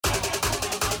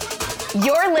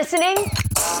You're listening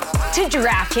to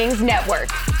DraftKings Network.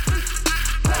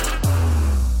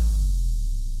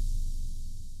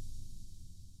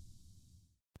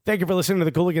 Thank you for listening to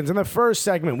the Bowligans. In the first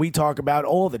segment, we talk about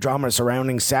all the drama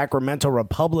surrounding Sacramento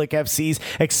Republic FC's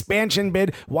expansion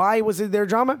bid. Why was it their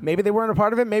drama? Maybe they weren't a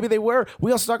part of it. Maybe they were.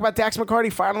 We also talk about Dax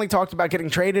McCarty finally talked about getting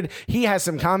traded. He has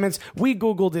some comments. We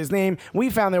Googled his name. We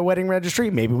found their wedding registry.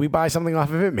 Maybe we buy something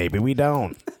off of it. Maybe we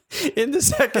don't. In the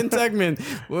second segment,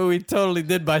 where we totally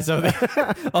did buy something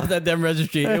off that damn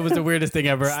registry. It was the weirdest thing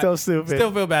ever. Still stupid. Still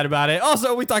feel bad about it.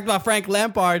 Also, we talked about Frank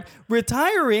Lampard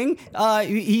retiring.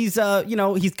 He's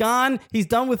gone. He's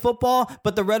done with football.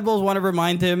 But the Red Bulls want to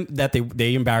remind him that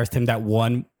they embarrassed him that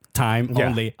one time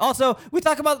only. Also, we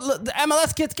talk about the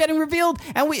MLS kits getting revealed,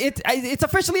 and it's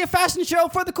officially a fashion show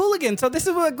for the Cooligans. So this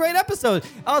is a great episode.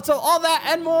 Also, all that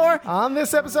and more on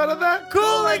this episode of the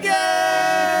Cooligans.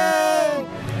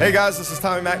 Hey guys, this is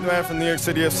Tommy McNamara from New York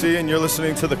City FC, and you're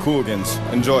listening to the Cooligans.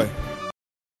 Enjoy.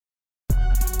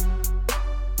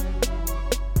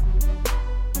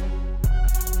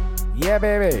 Yeah,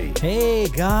 baby. Hey,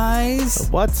 guys.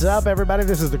 What's up, everybody?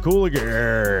 This is the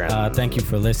Cooligans. Thank you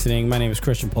for listening. My name is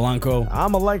Christian Polanco.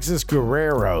 I'm Alexis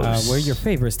Guerreros. We're your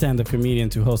favorite stand-up comedian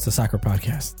to host a soccer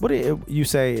podcast. What do you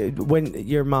say when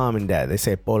your mom and dad, they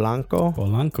say Polanco?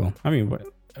 Polanco. I mean,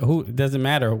 who doesn't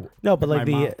matter. No, but like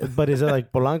but is it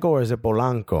like Polanco or is it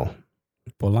Polanco?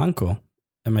 Polanco.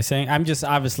 Am I saying? I'm just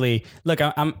obviously look.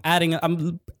 I'm putting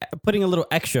a little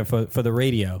extra for the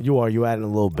radio. You adding a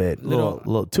little bit,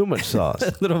 little too much sauce.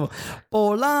 Little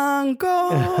Polanco.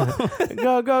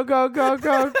 Go go go go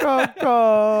go go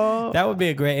go. That would be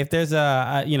a great if there's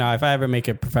a if I ever make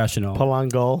it professional.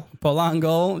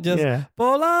 Polanco, just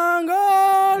Polanco.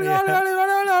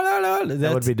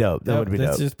 That would be dope. That would be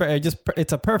dope.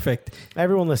 It's a perfect.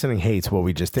 Everyone listening hates what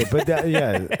we just did, but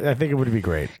I think it would be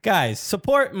great. Guys,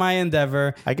 support my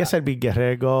endeavor. I guess I'd be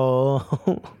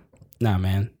Guerrero. Nah,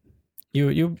 man.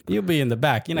 You'll be in the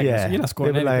back. You're not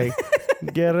scoring anything. Like,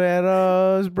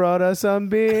 Guerreros brought us some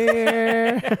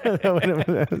beer.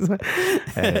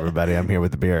 Hey, everybody, I'm here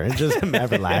with the beer. And just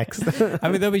relaxed. I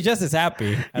mean, they'll be just as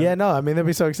happy. Yeah, no, I mean, they'll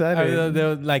be so excited. I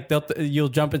mean, you'll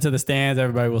jump into the stands.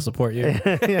 Everybody will support you.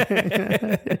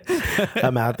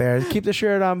 I'm out there. Keep the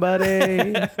shirt on,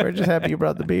 buddy. We're just happy you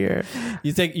brought the beer.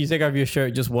 You take off your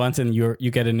shirt just once and you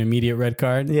get an immediate red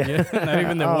card. Yeah. Not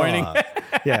even the warning.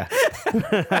 Yeah.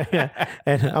 Yeah.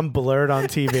 And I'm blurred on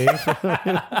TV.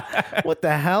 What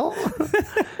the hell?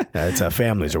 It's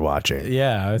families are watching.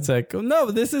 Yeah, it's like no,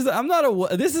 this is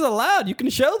allowed. You can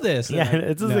show this. Yeah,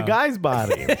 this is a guy's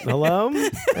body. Hello,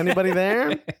 anybody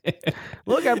there?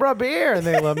 Look, I brought beer, and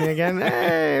they love me again.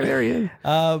 Hey, there he is.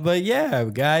 But yeah,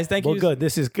 guys, thank you. Well, good.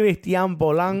 This is Christian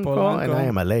Polanco, and I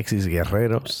am Alexis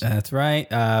Guerreros. That's right.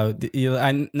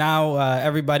 Now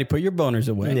everybody, put your boners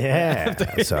away. Yeah.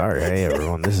 Sorry, hey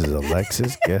everyone. This is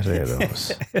Alexis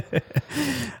Guerreros.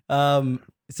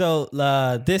 So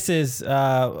this is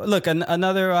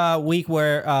another week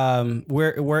where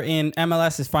we're in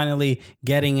MLS is finally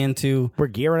getting into. We're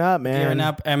gearing up, man. Gearing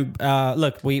up, and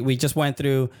look, we just went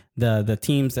through the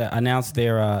teams that announced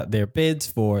their bids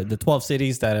for the 12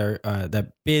 cities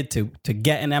that bid to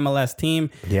get an MLS team.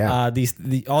 Yeah.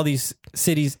 All these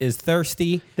cities is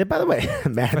thirsty. By the way,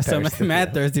 mad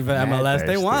thirsty for MLS. Thirsty.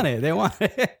 They want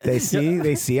it. They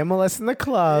see MLS in the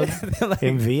club like,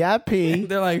 in VIP.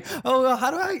 They're like, oh, well,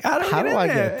 how do I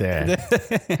get there?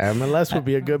 MLS would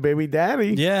be a good baby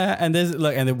daddy. Yeah, and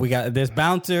there's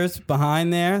bouncers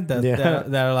behind there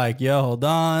that are like, yo, hold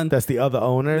on. That's the other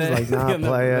owners, like, nah,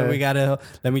 player.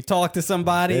 Let me talk to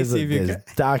somebody. There's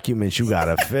documents you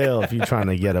gotta fill if you're trying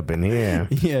to get up in here.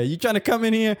 Yeah, you trying to come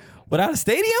in here without a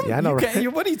stadium? Yeah, I know.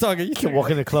 What are you talking? You can't walk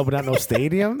in the club without no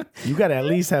stadium. You gotta at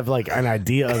least have like an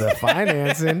idea of the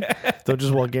financing. Don't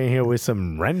just walk in here with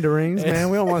some renderings, man.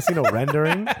 We don't want to see no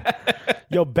rendering.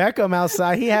 Yo, Beckham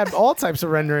outside, he had all types of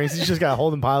renderings. He's just got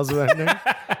holding piles of renderings.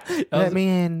 Let me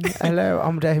in. Hello,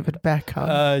 I'm David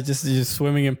Beckham. Just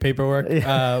swimming in paperwork.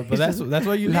 But that's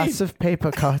what you need. Lots of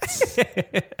paper cuts.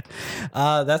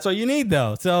 That's what you need,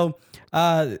 though. So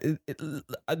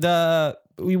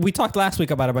we talked last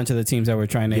week about a bunch of the teams that were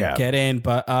trying to get in,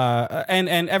 but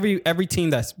and every team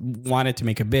that's wanted to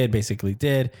make a bid basically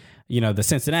did. You know, the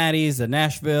Cincinnatis, the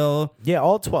Nashville. Yeah,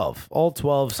 all 12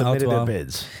 submitted their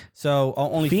bids. So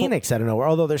only Phoenix, I don't know,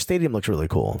 although their stadium looks really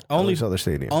cool. Only their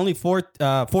stadium. Only four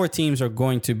teams are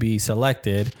going to be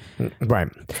selected. Right.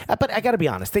 But I got to be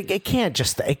honest, it can't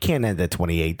end at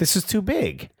 28. This is too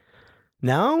big.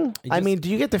 No? I mean, do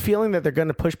you get the feeling that they're going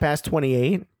to push past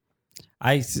 28?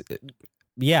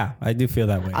 Yeah, I do feel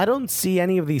that way. I don't see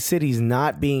any of these cities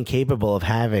not being capable of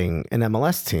having an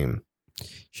MLS team.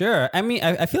 Sure. I mean,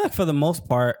 I feel like for the most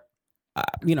part,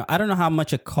 I don't know how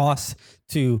much it costs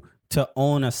to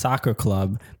own a soccer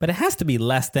club, but it has to be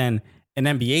less than an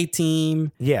NBA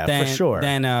team. Yeah, for sure.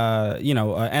 Than an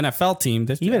NFL team.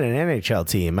 Even an NHL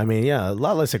team. I mean, yeah, a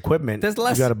lot less equipment. There's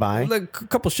less. You got to buy. Like a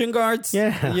couple shin guards.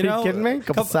 Yeah, you know, are you kidding me?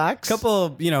 Couple socks.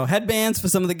 Couple headbands for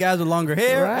some of the guys with longer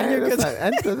hair. Right. And you're good.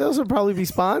 And those would probably be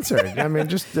sponsored. I mean,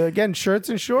 just again, shirts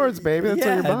and shorts, baby. That's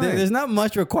what you're buying. There's not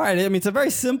much required. I mean, it's a very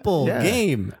simple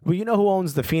game. Well, you know who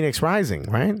owns the Phoenix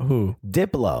Rising, right? Who?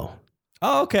 Diplo.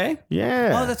 Oh, okay.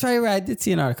 Yeah. Oh, that's right. I did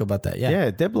see an article about that. Yeah.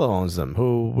 Yeah, Diplo owns them.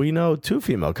 Who we know 2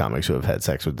 female comics who have had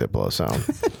sex with Diplo. So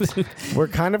we're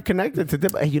kind of connected to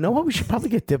Diplo. Hey, you know what? We should probably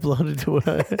get Diplo to do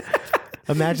it.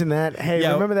 Imagine that. Hey,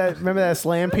 remember that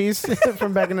slam piece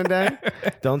from back in the day?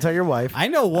 Don't tell your wife. I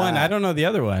know one. I don't know the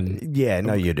other one. Yeah,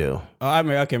 no, you do. Oh, I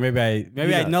mean, okay, maybe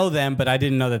I know them, but I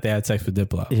didn't know that they had sex with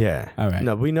Diplo. Yeah. All right.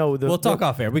 No, we know. We'll talk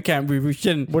off air. We can't. We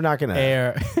shouldn't. We're not gonna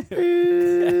air.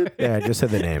 Yeah, I just said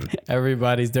the name.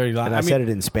 Everybody's dirty line. And I said it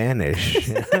in Spanish.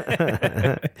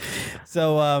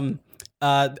 So,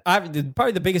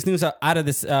 probably the biggest news out of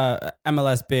this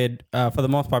MLS bid for the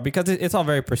most part, because it's all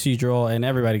very procedural and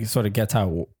everybody sort of gets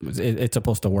how it's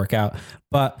supposed to work out.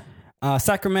 But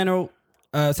Sacramento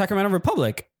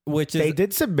Republic, which is They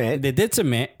did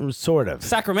submit. Sort of.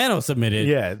 Sacramento submitted.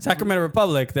 Yeah. Sacramento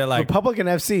Republic. They're like Republican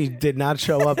FC did not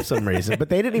show up for some reason, but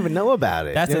they didn't even know about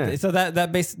it.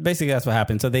 Basically that's what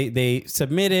happened. So they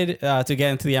submitted to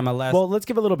get into the MLS. Well, let's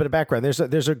give a little bit of background.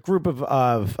 There's a group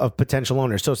of potential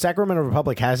owners. So Sacramento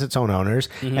Republic has its own owners,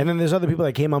 and then there's other people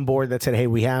that came on board that said, "Hey,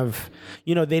 we have,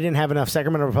 they didn't have enough.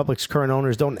 Sacramento Republic's current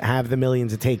owners don't have the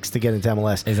millions it takes to get into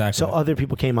MLS." Exactly. So other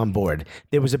people came on board.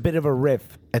 There was a bit of a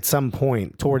riff at some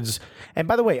point towards. And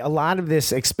by the way, a lot of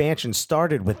this expansion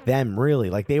started with them. Really,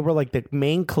 like they were like the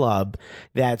main club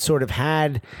that sort of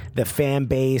had the fan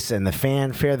base and the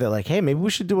fanfare. They're like, "Hey, maybe we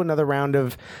should do another round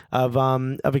of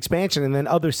expansion." And then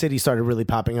other cities started really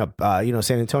popping up.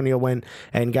 San Antonio went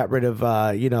and got rid of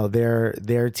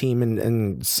their team,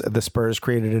 and the Spurs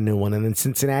created a new one, and then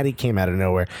Cincinnati came out of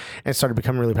nowhere and started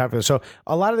becoming really popular. So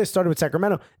a lot of this started with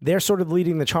Sacramento. They're sort of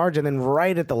leading the charge, and then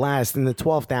right at the last, in the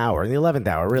 12th hour, in the 11th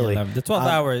hour, really, the 12th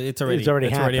hour, it's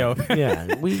already over.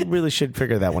 Yeah, we really should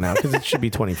figure that one out because it should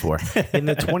be 24. In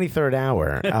the 23rd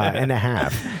hour and a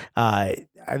half,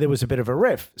 there was a bit of a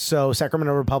riff. So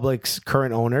Sacramento Republic's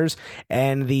current owners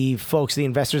and the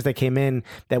investors that came in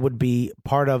that would be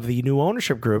part of the new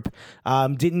ownership group,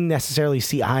 didn't necessarily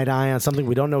see eye to eye on something.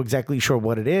 We don't know exactly sure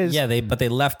what it is. Yeah, but they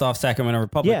left off Sacramento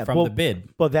Republic from the bid.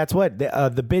 Well, that's what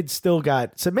the bid still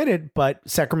got submitted, but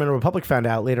Sacramento Republic found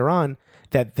out later on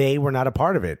that they were not a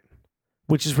part of it.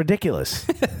 Which is ridiculous.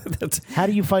 How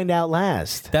do you find out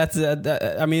last? That's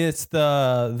I mean, it's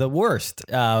the worst.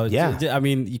 Yeah. I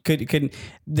mean, you could.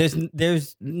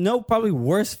 There's no probably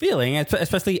worse feeling,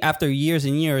 especially after years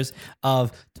and years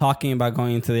of talking about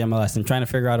going into the MLS and trying to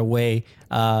figure out a way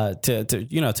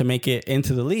to make it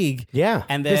into the league. Yeah,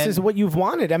 and then, this is what you've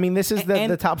wanted. I mean, this is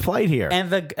the top flight here.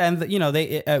 And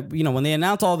when they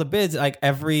announced all the bids, like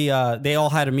they all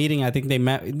had a meeting. I think they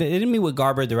didn't meet with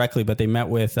Garber directly, but they met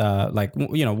with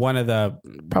one of the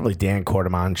probably Dan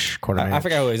Quartermanch. I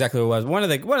forgot exactly who it was. One of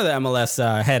the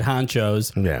MLS head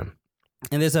honchos. Yeah.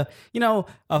 And there's a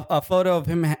photo of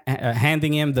him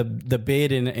handing him the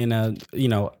bid in a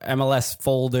MLS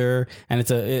folder, and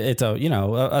it's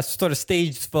a sort of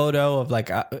staged photo of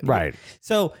right.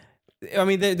 So I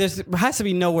mean, there has to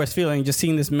be no worse feeling just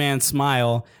seeing this man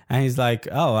smile, and he's like,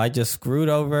 "Oh, I just screwed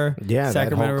over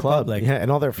Sacramento Republic,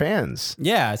 and all their fans."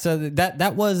 Yeah, so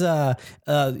that was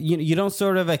you don't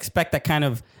sort of expect that kind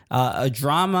of a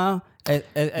drama.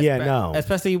 No.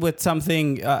 Especially with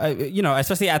something,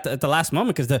 especially at the last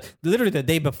moment, because literally the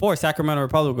day before, Sacramento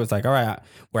Republic was like, "All right,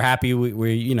 we're happy,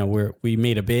 we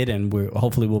made a bid, and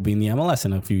hopefully we'll be in the MLS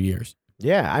in a few years."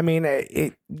 Yeah, I mean,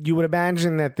 you would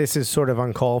imagine that this is sort of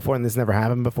uncalled for and this never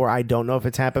happened before. I don't know if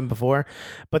it's happened before,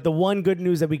 but the one good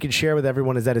news that we can share with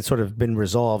everyone is that it's sort of been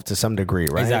resolved to some degree,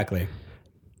 right? Exactly.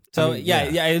 So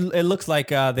it looks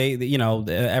like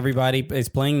everybody is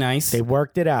playing nice. They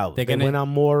worked it out. They went on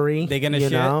Maury. They're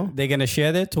gonna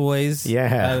share their toys.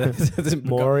 Yeah.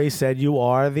 Maury said, "You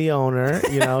are the owner."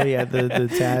 He had the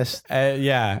test.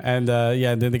 And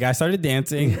then the guy started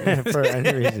dancing for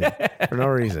any reason. for no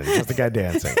reason. Just the guy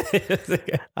dancing.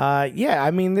 Yeah,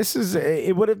 I mean,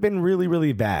 it would have been really,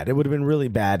 really bad. It would have been really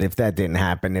bad if that didn't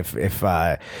happen. If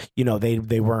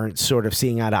they weren't sort of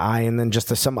seeing eye to eye, and then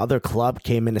just some other club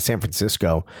came into San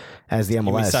Francisco as the MLS.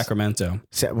 You mean Sacramento.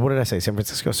 What did I say? San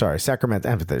Francisco? Sorry, Sacramento.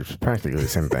 It's practically the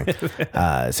same thing.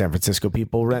 San Francisco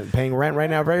people paying rent right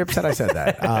now. Very upset I said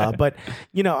that. But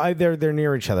they're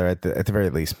near each other at the very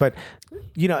least. But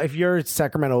if you're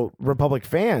Sacramento Republic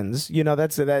fans,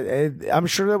 I'm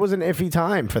sure that was an iffy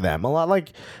time for them. A lot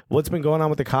like what's been going on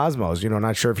with the Cosmos.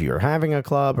 Not sure if you're having a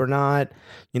club or not.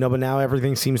 But now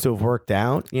everything seems to have worked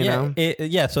out. So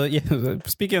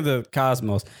speaking of the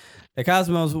Cosmos. The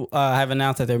Cosmos have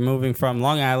announced that they're moving from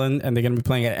Long Island, and they're going to be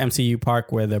playing at MCU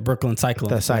Park, where the Brooklyn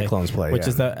Cyclones play, which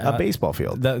is a baseball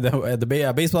field.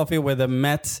 The baseball field where the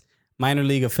Mets minor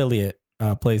league affiliate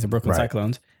plays the Brooklyn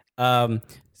Cyclones.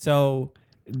 So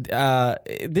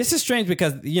this is strange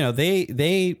because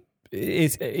initially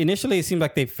it seemed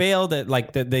like they failed,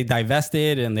 that they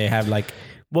divested, and they have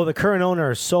Well, the current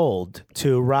owner sold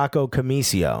to Rocco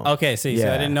Commicio. Okay, so I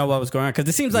didn't know what was going on, because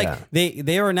it seems like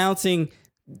they are announcing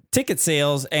ticket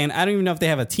sales, and I don't even know if they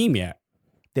have a team yet.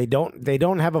 They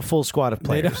don't have a full squad of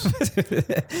players.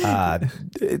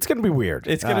 It's going to be weird.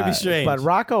 It's going to be strange. But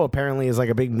Rocco apparently is like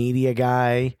a big media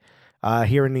guy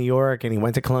here in New York, and he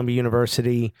went to Columbia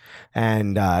University,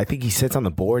 and I think he sits on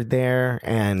the board there,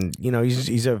 and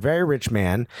he's a very rich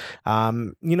man.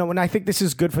 And I think this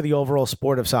is good for the overall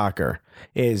sport of soccer,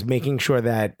 is making sure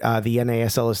that the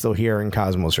NASL is still here and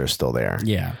Cosmos are still there.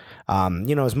 Yeah.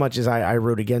 As much as I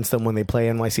root against them when they play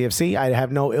NYCFC, I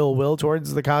have no ill will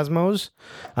towards the Cosmos.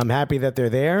 I'm happy that they're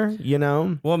there,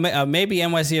 Well, maybe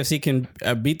NYCFC can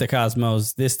beat the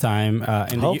Cosmos this time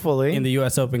hopefully in the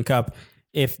U.S. Open Cup,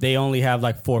 if they only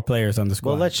have 4 players on the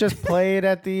squad. Well, let's just play it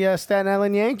at the Staten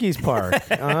Island Yankees Park.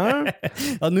 Uh-huh.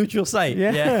 A neutral site.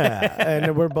 Yeah.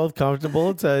 And we're both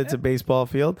comfortable. It's a baseball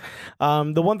field.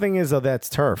 The one thing is, though, that's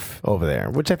turf over there,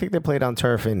 which I think they played on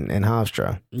turf in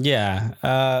Hofstra. Yeah.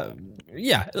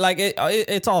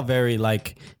 It's all very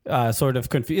sort of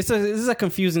confused. This is a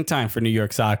confusing time for New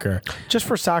York soccer. Just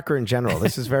for soccer in general.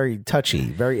 This is very touchy,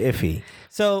 very iffy.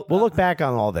 So we'll look back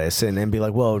on all this and be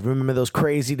like, whoa, remember those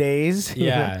crazy days?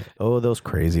 Yeah. Oh, those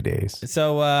crazy days.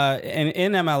 So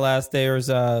in MLS, there's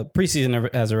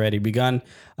preseason has already begun.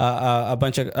 A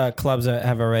bunch of clubs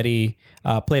have already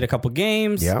played a couple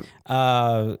games. Yep.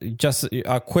 Just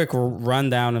a quick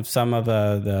rundown of some of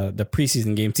the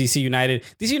preseason games. DC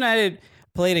United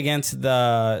played against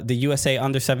the USA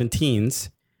under-17s,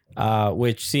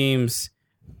 which seems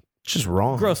just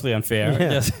wrong. Grossly unfair.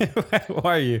 Yeah.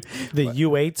 Why are you? The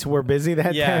U8s were busy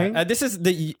that day? This is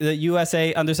the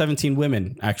USA under-17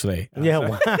 women, actually. Wow.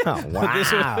 Wow.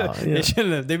 They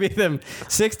shouldn't have. They beat them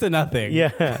 6-0.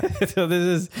 Yeah. So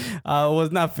this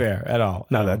was not fair at all.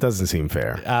 No, that doesn't seem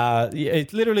fair.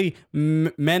 It's literally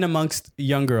men amongst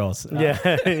young girls.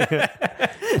 Yeah.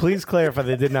 Please clarify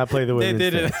they did not play the women's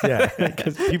They didn't. Yeah.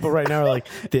 Because people right now are like,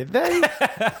 did they?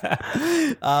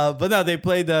 But no, they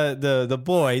played the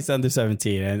boys under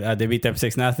 17, and they beat them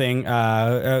 6-0.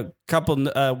 A couple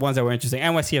ones that were interesting.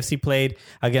 NYCFC played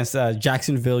against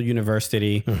Jacksonville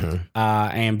University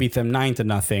and beat them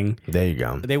 9-0. There you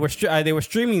go. They were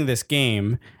streaming this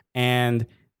game, and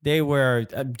they were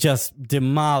just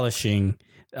demolishing.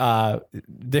 They were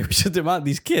just demolishing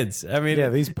these kids. I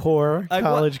mean, these poor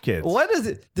college kids. What is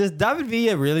it? Does David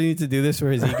Villa really need to do this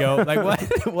for his ego?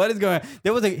 What is going on?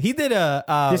 There was he did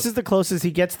a. This is the closest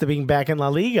he gets to being back in La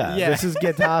Liga. Yeah. This is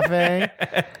Getafe.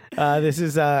 This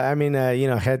is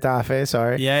Getafe.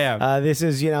 Sorry. Yeah. This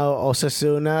is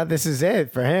Osasuna. This is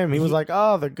it for him. He was like,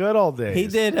 oh, the good old days. He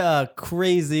did a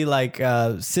crazy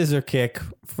scissor kick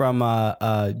from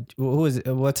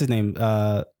what's his name?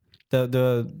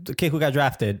 The kid who got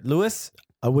drafted, Lewis.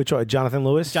 Which one? Jonathan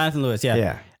Lewis? Jonathan Lewis,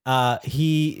 yeah.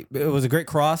 It was a great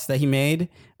cross that he made.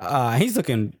 He's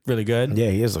looking really good.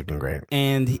 Yeah, he is looking great.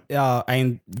 And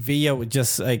Villa was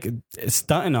just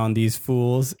stunting on these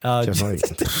fools.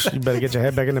 You better get your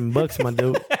head back in them books, my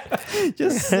dude.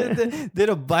 Just did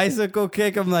a bicycle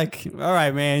kick. I'm like, all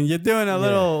right, man, you're doing a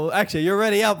little. Actually, you're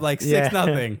already up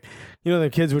 6-0. The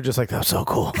kids were just like, that's so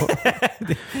cool.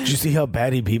 Did you see how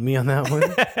bad he beat me on that one?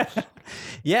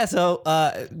 Yeah, so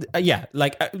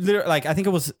literally, I think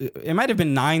it might have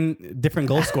been 9 different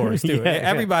goal scorers too.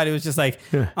 Everybody was just like,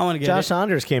 I want to get Josh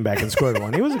Saunders came back and scored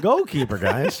one. He was a goalkeeper,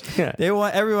 guys. Yeah.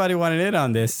 Everybody wanted in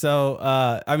on this.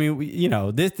 So when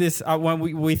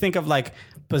we think of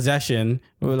possession,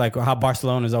 how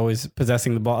Barcelona is always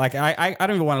possessing the ball. I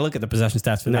don't even want to look at the possession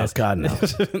stats for this. God, no.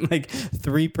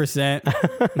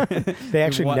 3%. They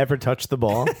actually never touched the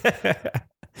ball.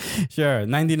 Sure,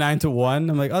 99-1.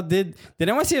 I'm like, oh, did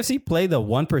NYCFC play the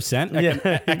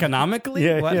 1%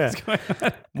 economically? What is going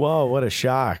on? Whoa, what a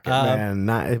shock, man!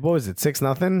 What was it?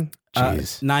 6-0.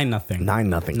 Jeez, 9-0.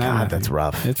 9-0. God, that's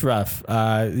rough. It's rough.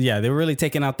 They were really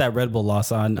taking out that Red Bull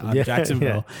loss on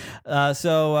Jacksonville. Well,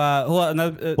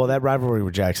 that rivalry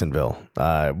with Jacksonville,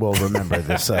 we'll remember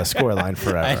this scoreline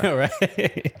forever. I know, right?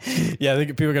 Yeah, I think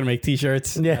people are gonna make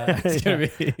T-shirts. It's gonna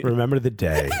be remember the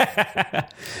day.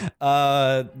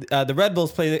 The Red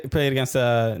Bulls played against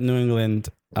New England.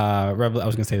 I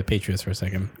was gonna say the Patriots for a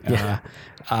second.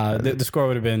 The score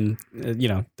would have been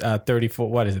 34.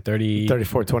 What is it?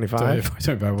 34-25.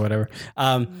 34-25, whatever.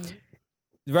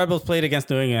 The Red Bulls played against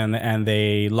New England and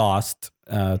they lost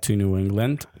to New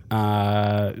England.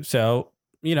 So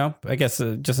I guess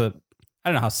I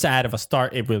don't know how sad of a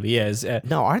start it really is.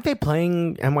 No, aren't they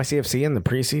playing NYCFC in the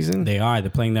preseason? They are.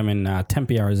 They're playing them in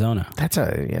Tempe, Arizona. That's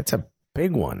a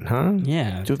big one, huh?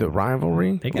 Yeah. Do the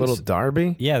rivalry, a little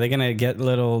derby. Yeah, they're gonna get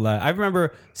little. I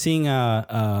remember seeing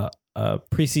a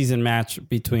preseason match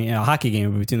between a hockey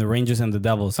game between the Rangers and the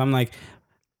Devils. So I'm like,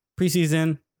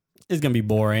 preseason is gonna be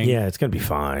boring. Yeah, it's gonna be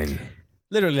fine.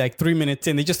 Literally, like 3 minutes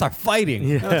in, they just start fighting.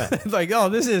 Yeah. It's like, oh,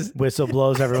 this is whistle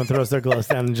blows. Everyone throws their gloves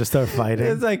down and just start fighting.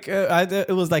 It's like it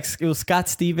was Scott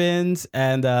Stevens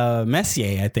and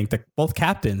Messier. I think both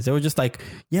captains. They were just like,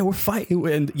 yeah, we're fighting,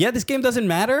 and this game doesn't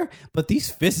matter, but these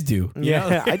fists do. You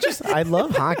know? I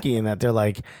love hockey in that they're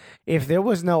like, if there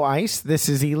was no ice, this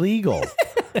is illegal.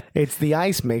 It's the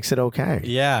ice makes it okay.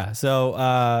 Yeah. So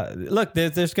look,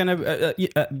 there's gonna.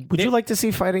 Would you like to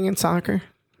see fighting in soccer?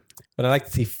 But I like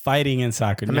to see fighting in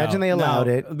soccer. Imagine they allowed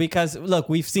it. Because look,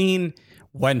 we've seen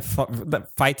when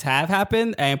fights have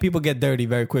happened and people get dirty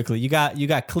very quickly. You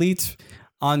got cleats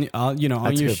on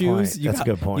your shoes. That's a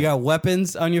good point. You got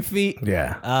weapons on your feet.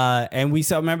 Yeah. And we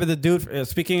saw. Remember the dude?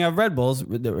 Speaking of Red Bulls,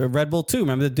 Red Bull 2.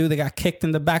 Remember the dude that got kicked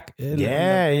in the back? In the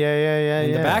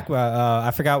back.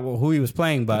 I forgot who he was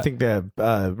playing, but I think the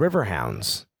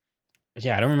Riverhounds.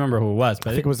 Yeah, I don't remember who it was, but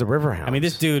I think it was the Riverhounds. I mean,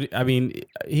 this dude. I mean,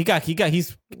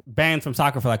 he's banned from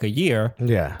soccer for like a year.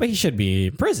 Yeah, but he should be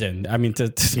in prison. I mean,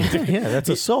 that's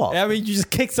assault. I mean, you just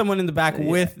kick someone in the back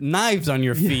with knives on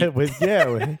your feet. With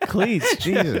cleats.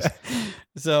 Jesus.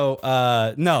 So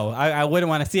no, I wouldn't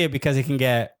want to see it because it can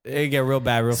get real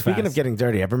bad real fast. Speaking of getting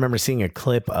dirty, I remember seeing a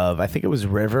clip of, I think it was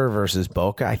River versus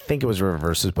Boca.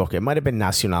 It might have been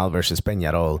Nacional versus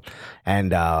Peñarol.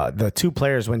 And the two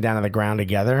players went down on the ground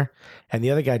together. And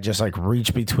the other guy just like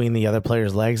reached between the other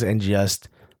player's legs and just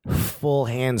full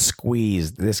hand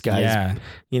squeezed this guy's,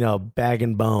 bag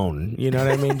and bone. You know what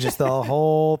I mean? Just the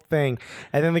whole thing.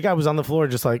 And then the guy was on the floor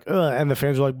just like, ugh. And the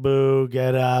fans were like, boo,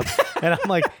 get up. And I'm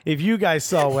like, if you guys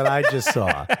saw what I just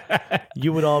saw,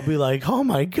 you would all be like, oh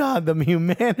my God, the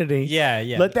humanity.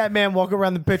 Yeah. Let that man walk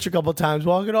around the pitch a couple times.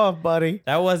 Walk it off, buddy.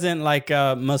 That wasn't like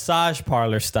a massage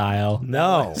parlor style.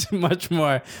 No. Much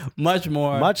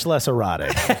less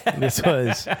erotic. This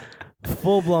was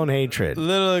full-blown hatred.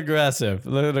 Little aggressive.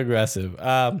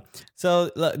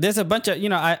 So look, there's a bunch of,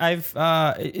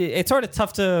 it's sort of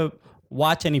tough to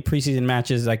watch any preseason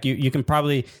matches. Like you can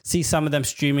probably see some of them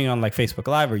streaming on like Facebook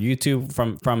Live or YouTube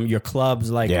from your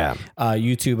club's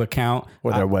YouTube account.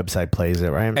 Or their website plays it,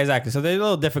 right? Exactly. So they're a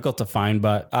little difficult to find,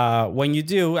 but when you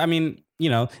do, I mean,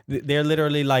 they're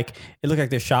literally like, it looked like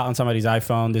they're shot on somebody's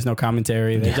iPhone. There's no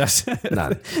commentary. They just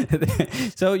none.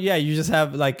 So yeah, you just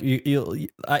have like you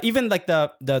even like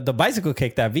the bicycle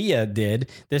kick that Villa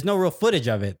did. There's no real footage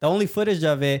of it. The only footage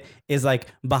of it is like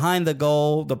behind the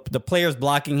goal. The player's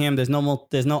blocking him. There's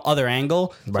no other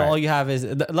angle. So all you have is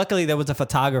luckily there was a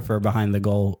photographer behind the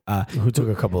goal who took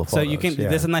a couple of photos. So you can.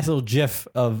 There's a nice little GIF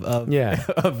of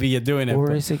Villa doing it.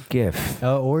 Or is it GIF?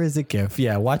 Or is it GIF?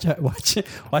 Yeah, watch me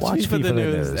for the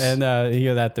news and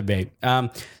hear that debate.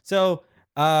 So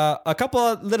a couple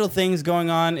of little things going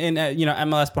on in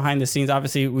MLS behind the scenes.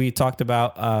 Obviously, we talked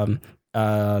about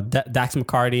Dax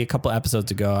McCarty a couple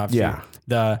episodes ago. Obviously,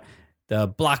 the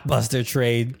blockbuster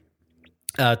trade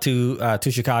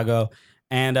to Chicago,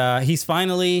 and he's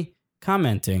finally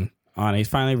commenting on it. He's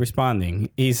finally responding.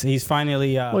 He's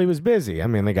finally. Well, he was busy. I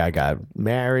mean, the guy got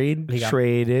married,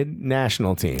 traded,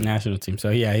 national team. So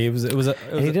yeah, he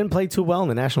didn't play too well in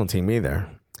the national team either.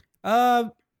 I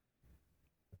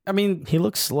mean, he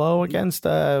looked slow against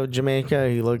Jamaica.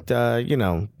 He looked,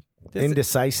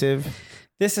 indecisive.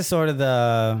 This is sort of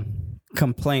the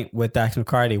complaint with Dax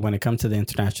McCarty when it comes to the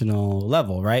international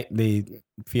level, right? They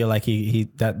feel like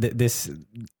this.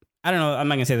 I don't know. I'm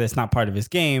not gonna say that's not part of his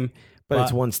game. But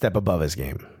it's one step above his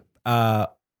game.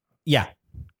 Yeah.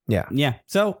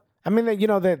 So, I mean,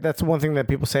 that's one thing that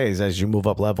people say is as you move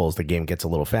up levels, the game gets a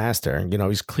little faster.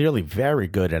 He's clearly very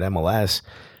good at MLS,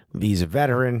 He's a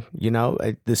veteran.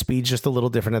 The speed's just a little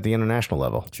different at the international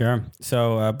level. Sure.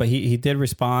 So, but he did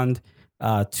respond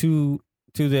to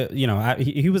the,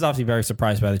 he was obviously very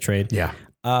surprised by the trade. Yeah.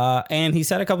 And he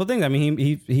said a couple of things. I mean,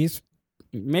 he's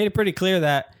made it pretty clear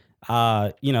that,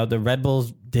 the Red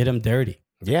Bulls did him dirty.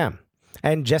 Yeah.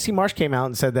 And Jesse Marsch came out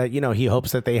and said that, he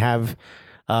hopes that they have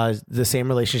the same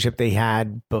relationship they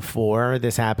had before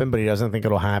this happened, but he doesn't think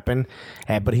it'll happen.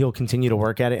 But he'll continue to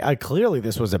work at it. Clearly,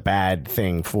 this was a bad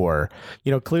thing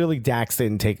clearly Dax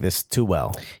didn't take this too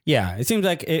well. Yeah. It seems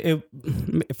like it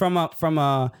from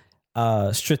a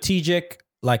strategic,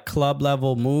 like club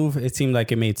level move, it seemed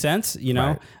like it made sense,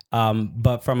 Right.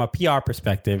 But from a PR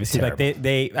perspective, it seems like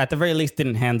they at the very least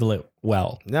didn't handle it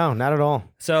well. No, not at all.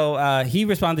 So he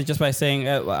responded just by saying,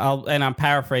 and I'm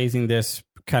paraphrasing this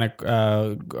kind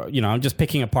of, I'm just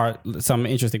picking apart some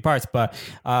interesting parts, but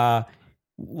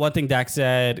one thing Dax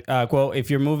said, quote,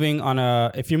 if you're moving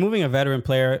a veteran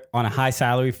player on a high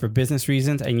salary for business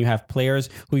reasons, and you have players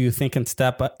who you think can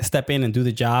step in and do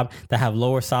the job that have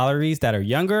lower salaries that are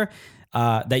younger,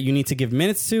 that you need to give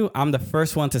minutes to, I'm the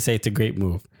first one to say it's a great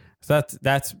move. So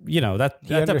that's He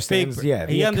understands, a big,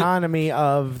 the economy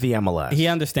of the MLS. He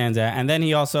understands that. And then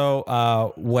he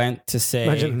also went to say,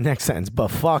 imagine the next sentence, but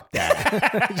fuck that.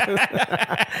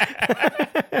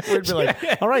 We'd be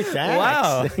like, all right, Dax.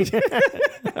 wow.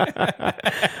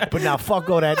 But now fuck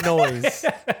all that noise.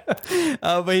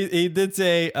 But he did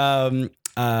say,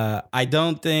 I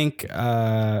don't think,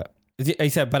 he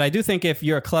said, but I do think if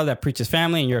you're a club that preaches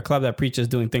family and you're a club that preaches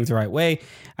doing things the right way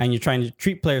and you're trying to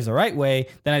treat players the right way,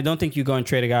 then I don't think you go and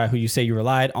trade a guy who you say you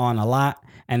relied on a lot,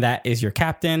 and that is your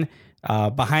captain,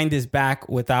 behind his back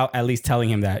without at least telling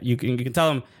him that. You can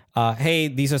tell him, hey,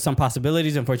 these are some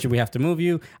possibilities. Unfortunately, we have to move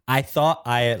you. I thought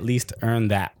I at least earned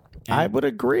that. And I would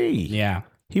agree. yeah.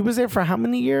 He was there for how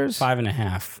many years?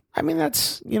 5.5. I mean,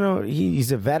 that's,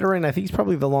 he's a veteran. I think he's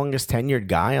probably the longest tenured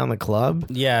guy on the club.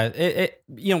 Yeah,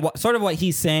 sort of what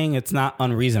he's saying. It's not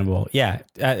unreasonable. Yeah,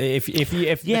 if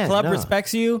the club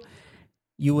respects you,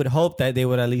 you would hope that they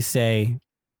would at least say,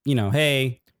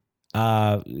 hey,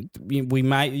 we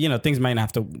might, things might not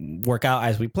have to work out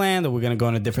as we planned, or we're going to go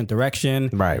in a different direction.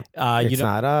 Right. It's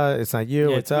not us. It's not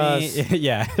you. It's us.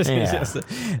 Yeah. At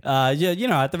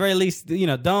the very least,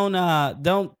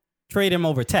 don't trade him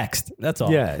over text. That's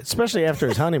all. Yeah, especially after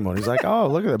his honeymoon. He's like, oh,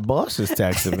 look at the boss is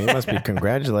texting me. He must be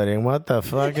congratulating. What the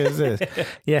fuck is this?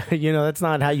 Yeah, that's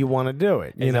not how you want to do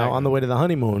it. Exactly. On the way to the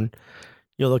honeymoon,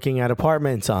 you're looking at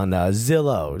apartments on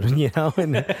Zillow,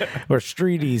 or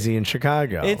Street Easy in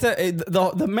Chicago. It's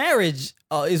the marriage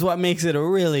is what makes it a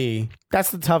really. That's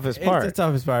the toughest part. It's the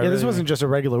toughest part. Yeah, really. this wasn't just a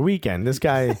regular weekend. This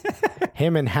guy,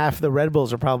 him and half the Red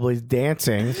Bulls are probably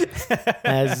dancing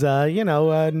as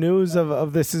news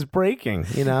of this is breaking.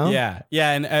 Yeah,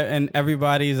 and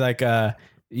everybody's like.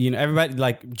 Everybody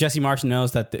like Jesse Marsch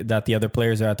knows that the other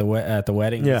players are at the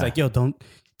wedding. Yeah. He's like, yo, don't.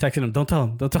 Texting him, don't tell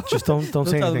him. Just don't say tell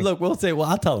anything. him. Look,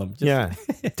 I'll tell him. Yeah.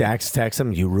 Dax texts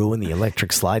him, you ruin the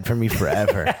electric slide for me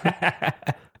forever.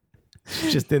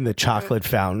 Just in the chocolate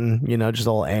fountain, just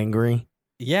all angry.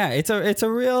 Yeah, it's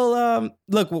a real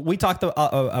look. We talked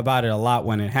about it a lot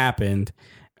when it happened,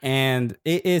 and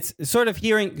it's sort of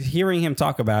hearing him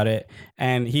talk about it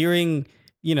and hearing.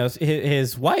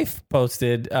 His wife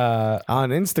posted on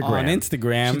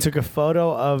Instagram. She took a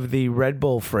photo of the Red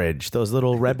Bull fridge, those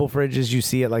little Red Bull fridges you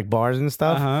see at like bars and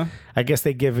stuff. Uh-huh. I guess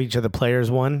they give each of the players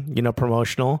one,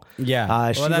 promotional.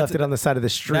 Yeah. She left it on the side of the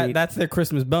street. That's their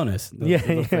Christmas bonus.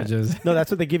 Fridges. No, that's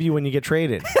what they give you when you get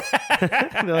traded.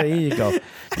 They're like, here you go.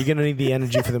 You're going to need the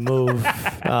energy for the move.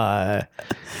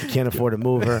 You can't afford a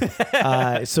mover.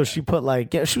 So she put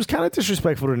she was kind of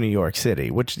disrespectful to New York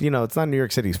City, which, it's not New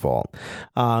York City's fault.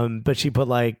 But she put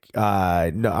no,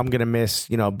 I'm going to miss,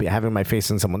 having my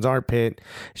face in someone's armpit.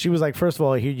 She was like, first of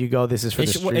all, here you go. This is for the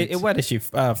streets. What is she?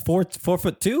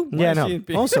 4'2"? Yeah, no.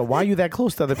 Also, why are you that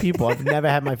close to other people? I've never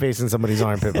had my face in somebody's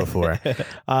armpit before.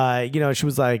 She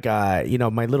was like,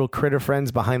 my little critter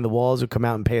friends behind the walls who come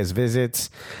out and pay us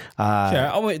visits.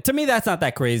 Sure. To me, that's not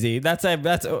that crazy. That's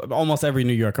almost every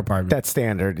New York apartment. That's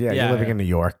standard. Yeah, you're living in New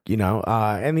York,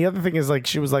 And the other thing is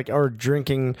she was like, or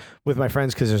drinking with my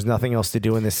friends because there's nothing else to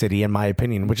do in the city, in my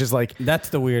opinion, which is like, that's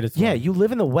the weirdest. Yeah, you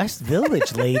live in the West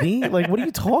Village, lady. Like, what are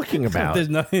you talking about? There's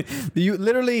nothing. You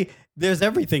literally, there's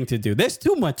everything to do. There's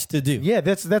too much to do. Yeah,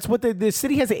 that's what the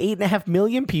city has 8.5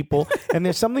 million people, and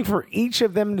there's something for each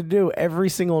of them to do every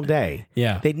single day.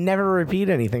 Yeah. They never repeat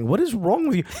anything. What is wrong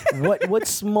with you? What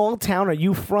small town are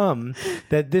you from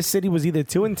that this city was either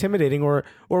too intimidating or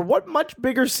what much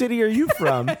bigger city are you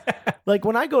from? Like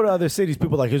when I go to other cities,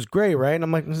 people are like, it's great, right? And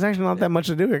I'm like, there's actually not that much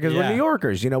to do here because we're New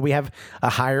Yorkers. We have a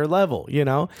higher level,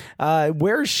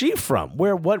 Where is she from?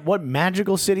 What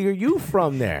magical city are you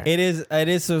from there? It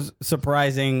is so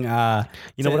surprising.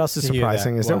 You know what else is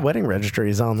surprising is their wedding registry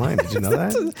is online. Did you know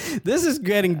that? This is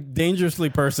getting dangerously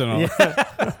personal.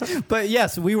 But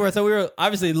yes, we were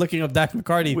obviously looking up Dax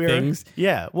McCarty things.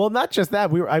 Yeah. Well, not just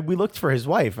that. We were looking for his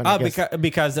wife. And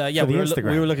because we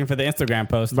were looking for the Instagram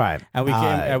post. Right.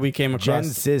 And we came across Jen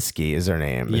Ziski is her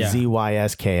name. Yeah.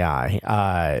 Zyski.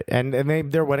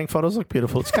 And their wedding photos look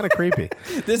beautiful. It's kind of creepy.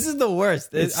 This is the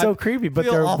worst. It's so creepy, but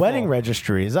their wedding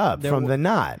registry is up from the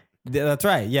knot. That's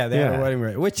right. Yeah, they had a wedding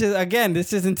registry. Which is, again,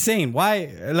 this is insane.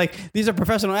 Why? Like, these are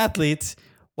professional athletes.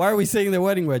 Why are we saying their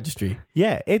wedding registry?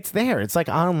 Yeah, it's there. It's like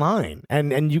online,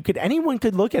 and anyone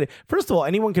could look at it. First of all,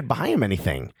 anyone could buy him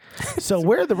anything. So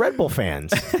where are the Red Bull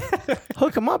fans?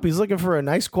 Hook him up. He's looking for a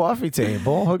nice coffee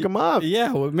table. Hook him up.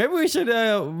 Yeah, well, maybe we should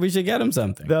get him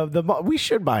something. We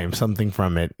should buy him something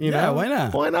from it. You know? Why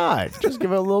not? Why not? Just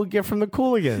give it a little gift from the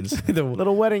Cooligans. The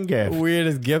little wedding gift.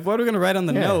 Weirdest gift. What are we gonna write on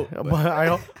the note?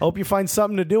 I hope you find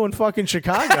something to do in fucking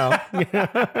Chicago.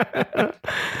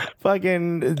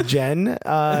 Fucking Jen.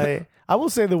 I will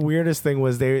say the weirdest thing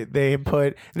was they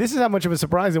put, this is how much of a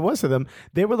surprise it was to them.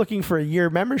 They were looking for a year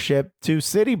membership to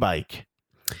City Bike.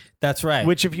 That's right.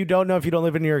 Which, if you don't know, if you don't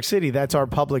live in New York City, that's our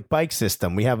public bike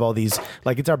system. We have all these,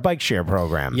 it's our bike share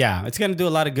program. Yeah, it's going to do a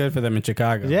lot of good for them in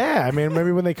Chicago. Yeah, I mean,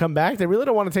 maybe when they come back, they really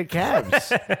don't want to take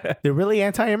cabs. They're really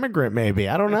anti-immigrant, maybe.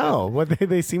 I don't know what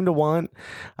they seem to want.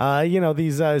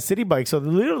 These city bikes. So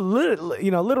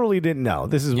literally didn't know.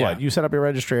 This is what you set up your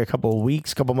registry a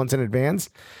couple months in advance.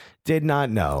 Did not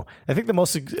know. I think the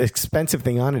most expensive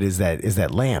thing on it is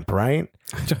that lamp, right?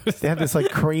 They have this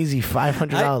crazy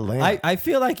 $500 lamp. I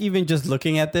feel like even just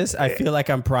looking at this, I feel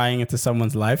like I'm prying into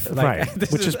someone's life. Right.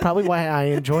 Which is probably why I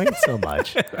enjoy it so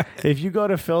much. If you go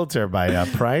to Filter by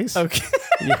price, okay.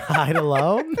 You hide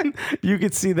alone, you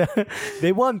could see that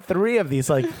they won 3 of these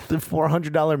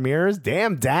 $400 mirrors.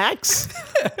 Damn, Dax.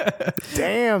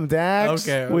 Damn, Dax.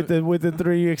 Okay. With the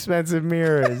 3 expensive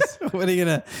mirrors. What are you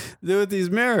gonna do with these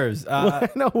mirrors?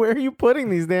 No, where are you putting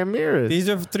these damn mirrors? These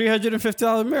are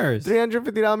 $350 mirrors.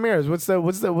 $350 mirrors. What's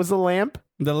the lamp?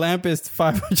 The lamp is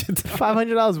 $500.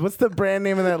 $500. What's the brand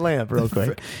name of that lamp, real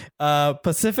quick?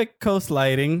 Pacific Coast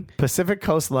Lighting. Pacific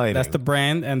Coast Lighting. That's the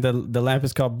brand, and the lamp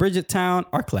is called Bridgetown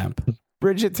Arc Lamp.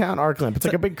 Bridgetown Arc Lamp. It's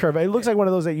like a big curve. It looks like one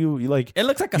of those that you like. It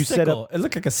looks like a sickle. It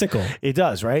looks like a sickle. It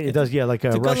does, right? It does. Yeah, like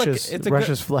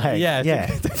Russia's flag. Yeah,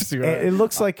 It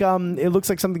looks like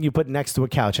something you put next to a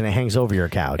couch and it hangs over your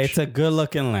couch. It's a good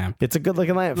looking lamp. It's a good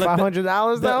looking lamp.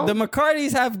 $500 though. The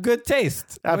McCartys have good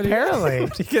taste. Apparently.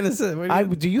 What are you gonna say?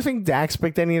 Do you think Dax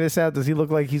picked any of this out? Does he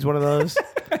look like he's one of those?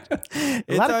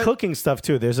 A lot of cooking stuff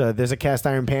too. There's a cast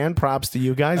iron pan. Props to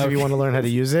you guys if you want to learn how to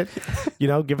use it.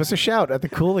 Give us a shout at the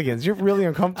Cooligans. You're really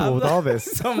uncomfortable with all this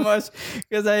so much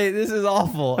because this is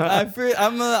awful. I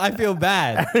feel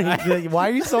bad. Why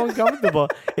are you so uncomfortable?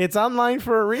 It's online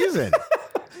for a reason.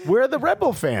 Where are the Red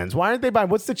Bull fans? Why aren't they buying?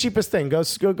 What's the cheapest thing? Go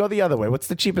the other way. What's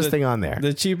the cheapest thing on there?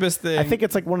 The cheapest thing. I think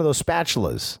it's one of those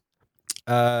spatulas,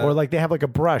 or they have a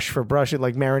brush for brushing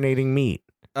marinating meat.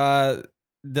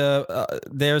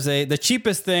 The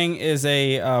cheapest thing is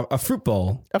a fruit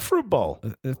bowl. A fruit bowl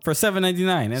for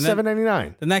 $7.99. And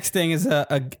 $7.99. The next thing is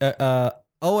a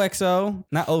OXO,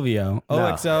 not OVO.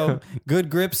 OXO Good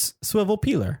Grips swivel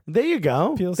peeler. There you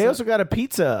go. They also got a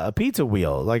pizza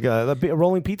wheel, like a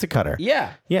rolling pizza cutter.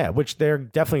 Yeah, which they're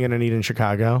definitely going to need in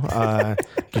Chicago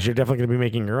because you're definitely going to be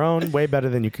making your own. Way better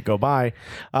than you could go buy.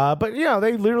 But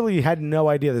they literally had no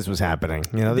idea this was happening.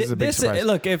 This is a big surprise.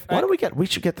 Look, we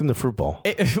should get them the fruit bowl.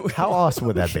 How awesome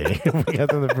would that be if we got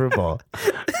them the fruit bowl?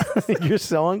 You're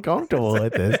so uncomfortable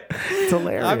with this. It's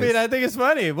hilarious. I mean, I think it's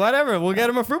funny. Whatever. We'll get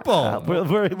him a fruit bowl.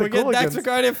 We're getting Dax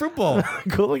McCarty a fruit bowl.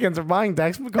 Cooligans are buying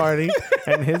Dax McCarty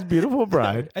and his beautiful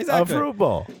bride a fruit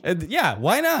bowl. Yeah,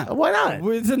 why not? Why not?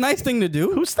 It's a nice thing to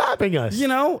do. Who's stopping us?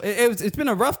 It's been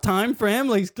a rough time for him.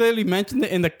 He's clearly mentioned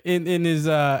it in his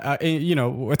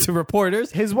to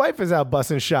reporters. His wife is out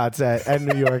busting shots at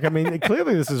New York. I mean,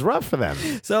 clearly this is rough for them.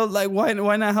 So why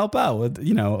not help out with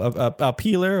a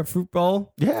peeler, a fruit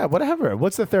bowl? Yeah, whatever.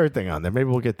 What's the third thing on there? Maybe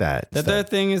we'll get that. The third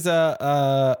thing is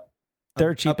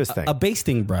Third cheapest thing. A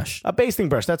basting brush. A basting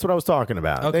brush. That's what I was talking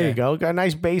about. Okay. There you go. Got a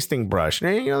nice basting brush.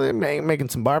 You know, they're making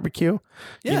some barbecue.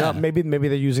 Yeah. You know, maybe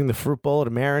they're using the fruit bowl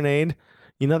to marinade.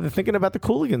 You know, they're thinking about the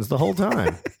Cooligans the whole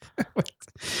time.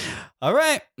 All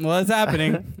right. Well, it's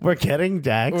happening. We're getting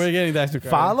Dax. We're getting Dax McCarty.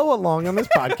 Follow along on this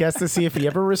podcast to see if he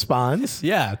ever responds.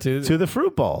 Yeah. To the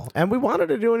fruit bowl. And we wanted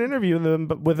to do an interview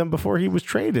with him before he was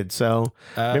traded. So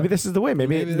maybe this is the way.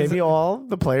 Maybe all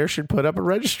the players should put up a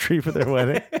registry for their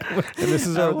wedding. And this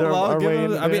is our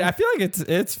way. I mean, I feel like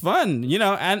it's fun, you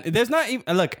know, and there's not even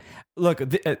look,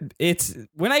 it's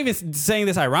we're not even saying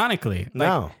this ironically. Like,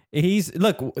 no.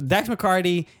 Dax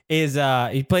McCarty is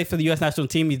he plays for the U.S. national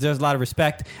team. He deserves a lot of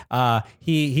respect.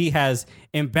 He has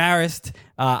embarrassed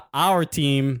our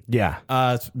team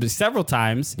several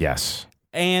times. Yes.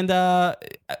 And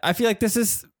I feel like this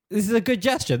is a good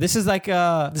gesture. This is like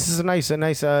this is a nice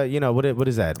you know, what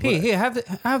is that? Here,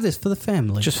 have this for the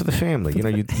family. Just for the family. You know,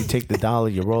 you take the dollar,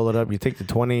 you roll it up, you take the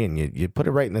 20 and you put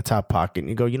it right in the top pocket and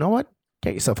you go, you know what?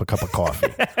 Get yourself a cup of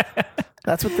coffee.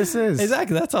 That's what this is.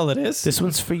 Exactly. That's all it is. This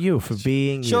one's for you, for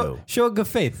being you. Show good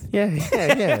faith.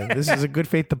 Yeah. This is a good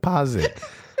faith deposit.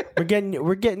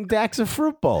 We're getting Dax a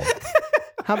fruit bowl.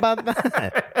 How about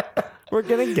that? We're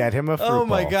gonna get him a fruit bowl. Oh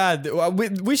my God,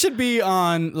 we should be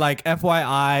on like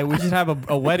FYI. We should have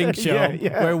a wedding show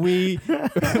where we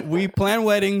plan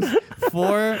weddings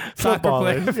for soccer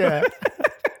players. Yeah.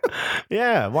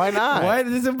 Yeah, why not? Why?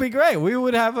 This would be great. We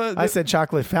would have I said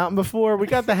chocolate fountain before. We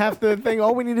got half the thing.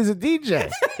 All we need is a DJ,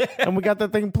 and we got the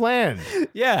thing planned.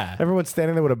 Yeah. Everyone's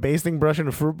standing there with a basting brush and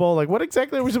a fruit bowl. Like, what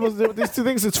exactly are we supposed to do with these two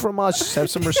things? It's from us. Have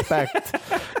some respect.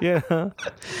 Yeah.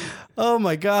 Oh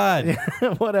my God.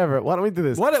 Whatever. Why don't we do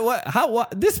this?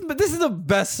 This is the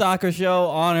best soccer show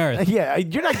on earth. Yeah,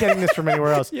 you're not getting this from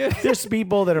anywhere else. There's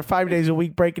people that are 5 days a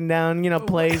week breaking down,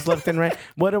 plays left and right.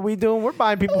 What are we doing? We're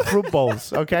buying people fruit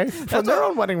bowls, okay? From their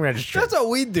own wedding registry. That's what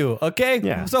we do, okay?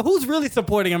 Yeah. So who's really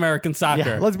supporting American soccer?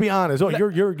 Yeah, let's be honest. Oh,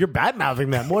 you're bad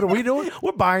mouthing them. What are we doing?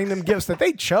 We're buying them gifts that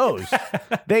they chose.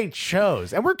 They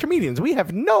chose, and we're comedians. We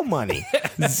have no money,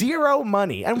 zero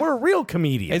money, and we're real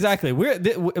comedians. Exactly.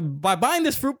 By buying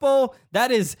this fruit bowl,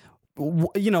 that is,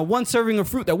 one serving of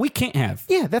fruit that we can't have.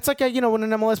 Yeah, that's like when an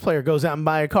MLS player goes out and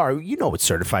buy a car. It's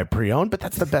certified pre-owned, but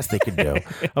that's the best they could do.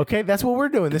 Okay, that's what we're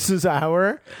doing. This is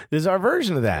our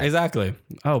version of that. Exactly.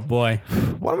 Oh boy.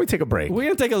 Why don't we take a break? We're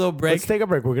gonna take a little break. Let's take a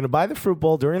break. We're gonna buy the fruit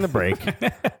bowl during the break,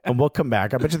 and we'll come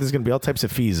back. I bet you there's gonna be all types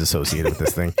of fees associated with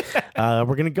this thing.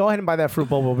 We're gonna go ahead and buy that fruit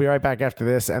bowl. We'll be right back after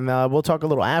this, and we'll talk a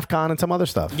little AFCON and some other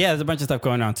stuff. Yeah, there's a bunch of stuff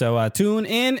going on. So tune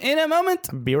in a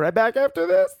moment. Be right back after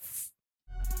this.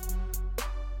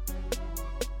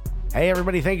 Hey,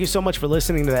 everybody. Thank you so much for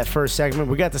listening to that first segment.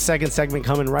 We got the second segment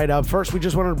coming right up. First, we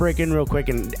just wanted to break in real quick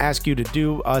and ask you to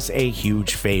do us a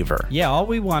huge favor. Yeah, all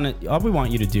we want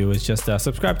you to do is just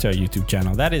subscribe to our YouTube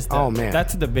channel. That is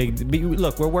that's the big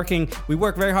look. We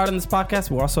work very hard on this podcast.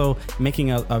 We're also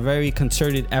making a very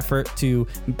concerted effort to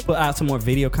put out some more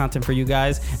video content for you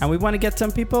guys, and we want to get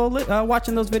some people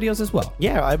watching those videos as well.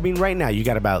 Yeah, I mean, right now you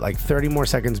got about 30 more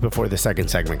seconds before the second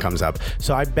segment comes up.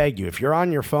 So I beg you, if you're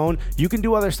on your phone, you can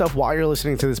do other stuff while you're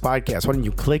listening to this podcast. Why don't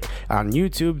you click on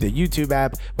YouTube, the YouTube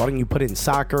app? Why don't you put in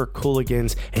soccer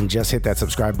Cooligans and just hit that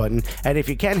subscribe button? And if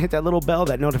you can, hit that little bell,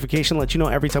 that notification, let you know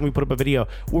every time we put up a video.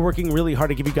 We're working really hard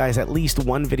to give you guys at least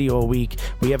one video a week.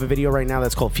 We have a video right now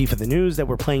that's called FIFA the News, that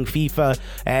we're playing FIFA,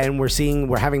 and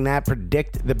we're having that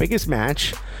predict the biggest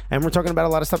match, and we're talking about a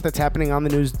lot of stuff that's happening on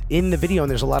the news in the video, and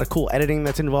there's a lot of cool editing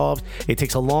that's involved. It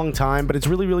takes a long time, but it's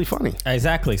really, really funny.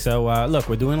 Exactly. So look,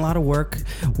 we're doing a lot of work.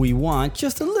 We want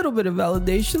just a little bit of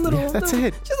validation. That's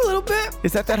it. Just a little bit.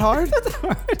 Is that hard? That's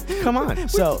hard. Come on.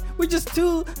 We're just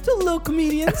two little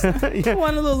comedians. Yeah.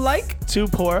 Want a little like? Too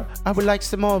poor. I would like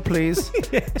some more, please.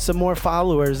 Some more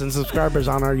followers and subscribers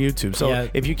on our YouTube. So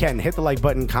if you can, hit the like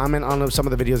button, comment on some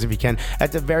of the videos if you can.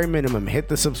 At the very minimum, hit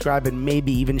the subscribe and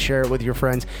maybe even share it with your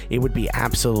friends. It would be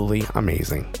absolutely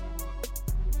amazing.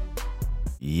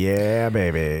 Yeah,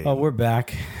 baby. Oh, we're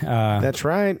back. That's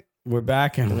right. We're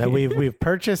back, and we've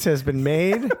purchase has been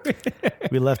made.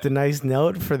 We left a nice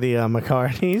note for the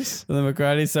McCartys. The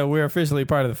McCartys, so we're officially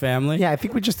part of the family. Yeah, I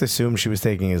think we just assumed she was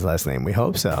taking his last name. We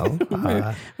hope so.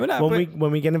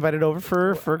 When we get invited over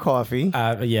for coffee,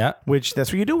 yeah, which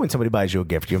that's what you do when somebody buys you a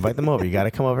gift. You invite them over. You got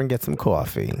to come over and get some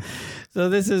coffee. So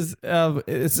this is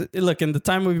look, in the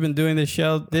time we've been doing this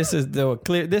show, this is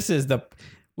the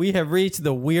we have reached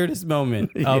the weirdest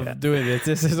moment of doing this.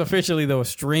 This is officially the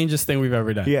strangest thing we've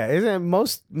ever done. Yeah, isn't it?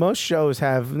 Most shows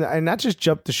have, and not just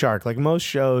Jump the Shark. Like most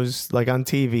shows, like on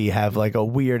TV, have like a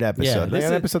weird episode. Like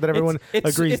an episode that everyone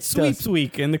agrees. It's Sweeps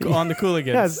Week on the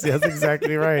Cooligans. Yes,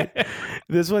 exactly right.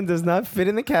 This one does not fit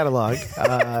in the catalog,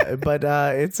 but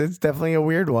it's definitely a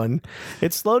weird one.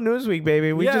 It's slow news week,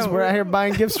 baby. We're out here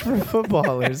buying gifts for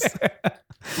footballers.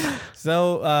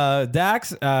 So,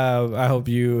 Dax, I hope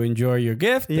you enjoy your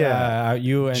gift. Yeah.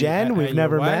 You and Jen, we've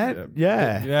never met.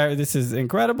 Yeah. This is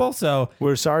incredible. So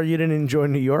we're sorry you didn't enjoy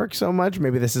New York so much.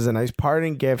 Maybe this is a nice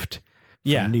parting gift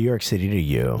from New York City to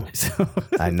you. So,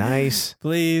 a nice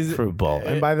please fruit bowl.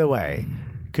 And by the way,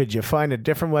 could you find a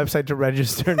different website to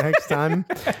register next time?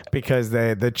 Because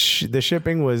the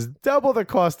shipping was double the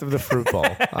cost of the fruit bowl.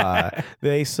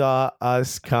 They saw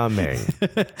us coming.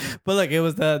 But look, it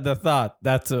was the thought.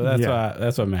 That's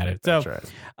what mattered. So, That's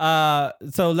right.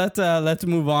 So let's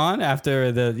move on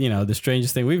after the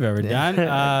strangest thing we've ever done.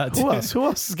 Who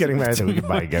else is getting married that we could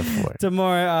buy a gift for? To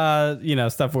more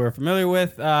stuff we're familiar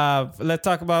with. Let's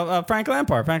talk about Frank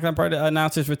Lampard. Frank Lampard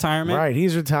announced his retirement. Right,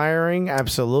 he's retiring.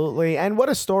 Absolutely, and what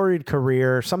a storied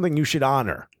career. Something you should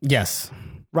honor. Yes.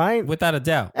 Right? Without a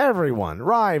doubt. Everyone,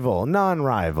 rival,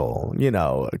 non-rival,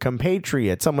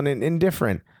 compatriot, someone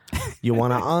indifferent, you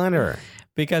want to honor.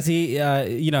 Because he,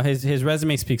 his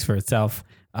resume speaks for itself.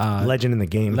 Legend in the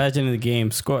game. Legend in the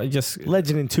game.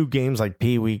 Legend in 2 games like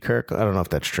Pee Wee Kirk. I don't know if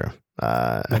that's true.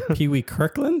 Pee Wee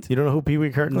Kirkland? You don't know who Pee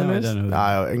Wee Kirkland is? I don't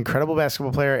know. Incredible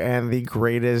basketball player and the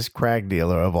greatest crack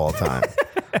dealer of all time.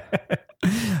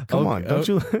 Come on, don't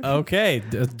you? Okay,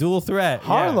 dual threat.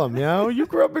 Harlem, you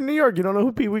grew up in New York. You don't know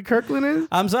who Pee Wee Kirkland is?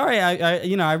 I'm sorry,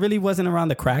 I really wasn't around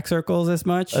the crack circles as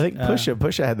much. I think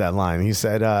Pusha had that line. He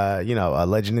said, a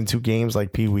legend in 2 games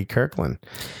like Pee Wee Kirkland.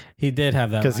 He did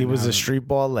have that because he was a street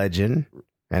ball legend.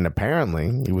 And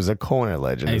apparently, he was a corner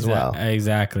legend as well.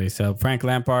 Exactly. So Frank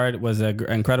Lampard was an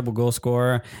incredible goal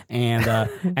scorer, and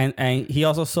and he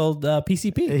also sold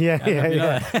PCP.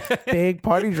 Yeah. Big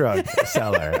party drug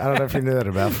seller. I don't know if you knew that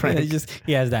about Frank.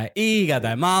 He has that E, got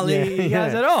that Molly. He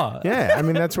has it all. Yeah, I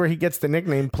mean that's where he gets the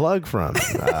nickname Plug from.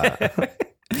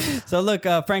 So look,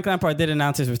 Frank Lampard did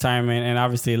announce his retirement, and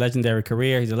obviously a legendary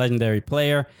career. He's a legendary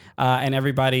player, and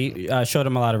everybody showed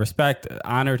him a lot of respect,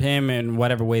 honored him in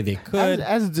whatever way they could,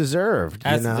 as deserved.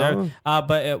 Deserved.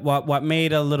 But what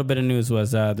made a little bit of news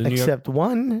was the New York,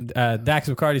 one Dax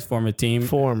McCarty's former team,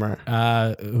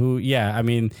 who I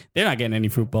mean they're not getting any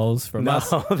fruit bowls from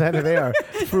us. No, they are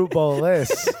fruit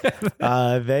bowl-less.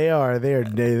 They are.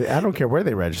 I don't care where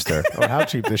they register or how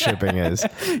cheap the shipping is.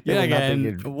 You're not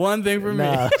getting one thing from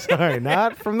me. Sorry,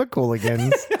 not from the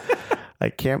Cooligans. I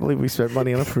can't believe we spent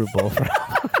money on a fruit bowl for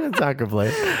a soccer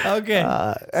player.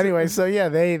 Okay. Anyway, so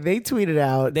they tweeted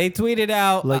out. They tweeted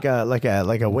out like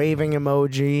a waving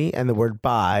emoji and the word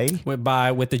bye.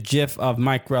 With the GIF of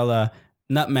Mike Grella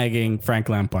nutmegging Frank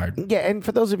Lampard. Yeah, and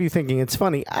for those of you thinking it's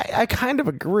funny, I kind of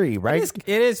agree, right?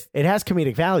 It is. It has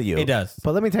comedic value. It does.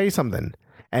 But let me tell you something.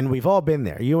 And we've all been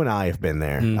there. You and I have been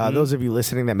there. Mm-hmm. Those of you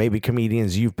listening that may be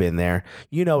comedians, you've been there.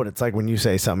 You know what it's like when you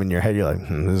say something in your head. You're like,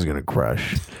 this is going to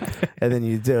crush. And then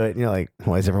you do it and you're like,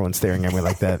 why is everyone staring at me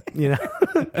like that?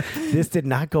 This did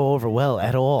not go over well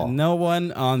at all. No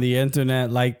one on the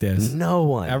internet liked this. No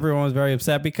one. Everyone was very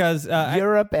upset because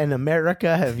Europe and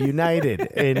America have united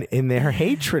in their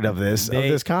hatred of this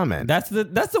comment. That's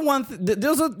the one.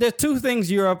 Those are the 2 things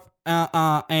Europe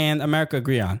and America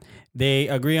agree on. They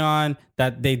agree on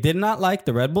that they did not like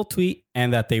the Red Bull tweet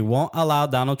and that they won't allow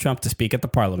Donald Trump to speak at the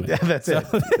parliament. Yeah, that's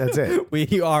it.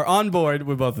 We are on board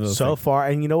with both of those so things. far.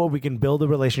 And you know what? We can build a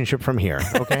relationship from here.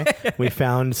 Okay. We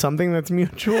found something that's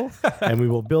mutual and we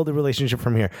will build a relationship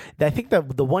from here. I think the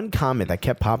one comment that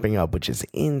kept popping up, which is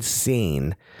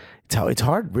insane. It's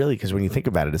hard really because when you think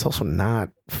about it, it's also not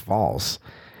false.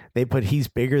 They put he's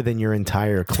bigger than your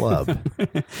entire club.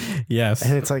 Yes.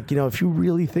 And it's like, if you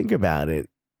really think about it,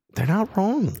 they're not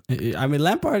wrong. I mean,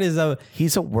 Lampard is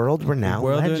he's a world-renowned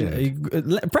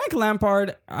legend. Frank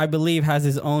Lampard, I believe, has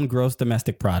his own gross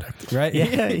domestic product, right?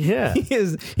 Yeah.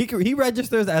 He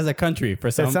registers as a country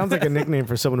for some. That sounds like a nickname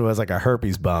for someone who has like a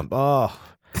herpes bump. Oh,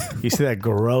 you see that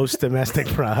gross domestic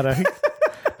product?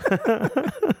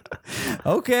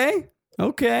 Okay.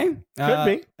 Could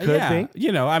be.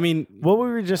 I mean, what we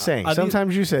were just saying.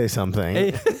 Sometimes you say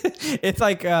something. It's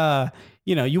like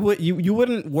you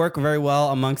wouldn't work very well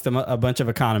amongst a bunch of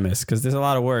economists because there's a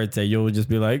lot of words that you'll just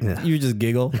be like, you just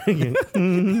giggle. But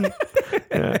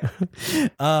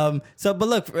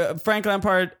look, Frank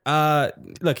Lampard,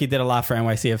 he did a lot for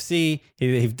NYCFC.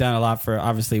 He's done a lot for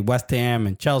obviously West Ham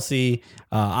and Chelsea,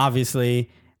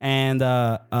 obviously. And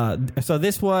so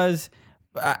this was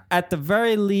at the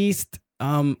very least,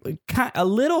 a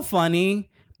little funny,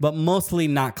 but mostly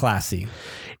not classy.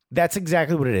 That's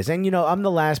exactly what it is. And, I'm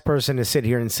the last person to sit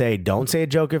here and say, don't say a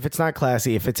joke if it's not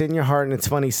classy. If it's in your heart and it's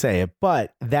funny, say it.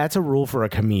 But that's a rule for a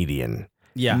comedian.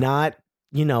 Yeah. Not,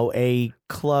 a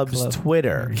club's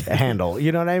Twitter handle.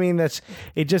 You know what I mean?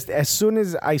 It just, as soon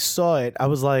as I saw it, I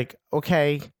was like,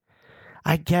 okay,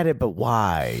 I get it, but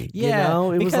why?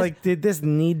 Yeah, it was like, did this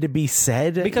need to be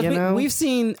said? Because we've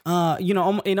seen,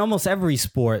 in almost every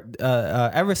sport,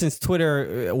 ever since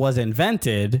Twitter was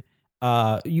invented,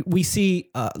 we see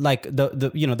like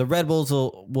the Red Bulls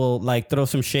will like throw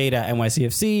some shade at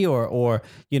NYCFC or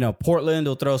Portland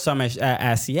will throw some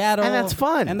at Seattle, and that's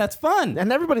fun,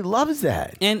 and everybody loves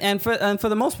that. And for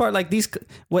the most part, like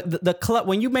the club,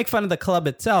 when you make fun of the club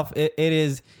itself, it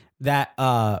is that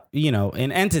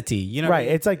an entity, right?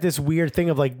 It's like this weird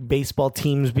thing of like baseball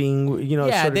teams being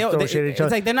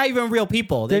it's like they're not even real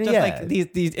people. They're just like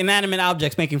these inanimate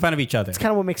objects making fun of each other. It's kind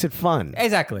of what makes it fun.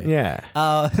 Exactly. Yeah.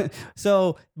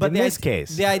 But in this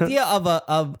case, the idea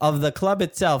of the club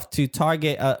itself to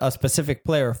target a specific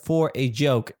player for a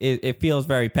joke, it feels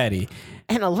very petty.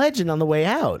 And a legend on the way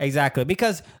out. Exactly.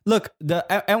 Because look,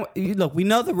 we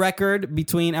know the record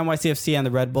between NYCFC and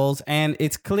the Red Bulls, and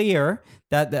it's clear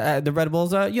that the Red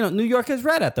Bulls, New York is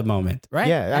red at the moment, right?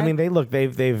 Yeah, I mean,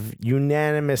 they've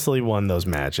unanimously won those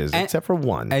matches, except for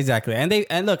one. Exactly,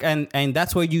 and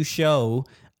that's where you show.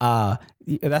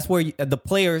 That's where the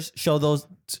players show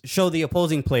the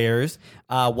opposing players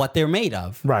what they're made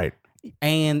of, right?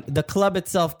 And the club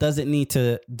itself doesn't need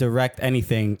to direct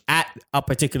anything at a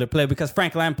particular player because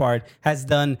Frank Lampard has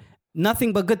done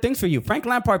nothing but good things for you. Frank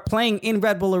Lampard playing in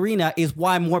Red Bull Arena is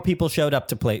why more people showed up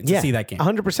to see that game.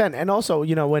 100%. And also,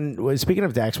 when speaking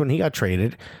of Dax, when he got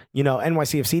traded,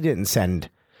 NYCFC didn't send,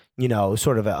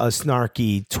 sort of a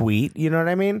snarky tweet. You know what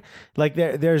I mean? Like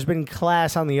there's been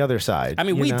class on the other side. I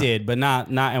mean, we did, but not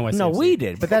NYCFC. No, we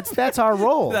did, but that's our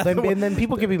role. And then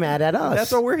people can be mad at us.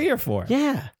 That's what we're here for.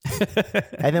 Yeah.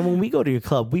 And then when we go to your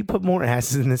club, we put more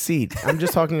asses in the seat. I'm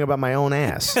just talking about my own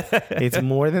ass. It's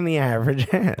more than the average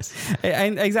ass.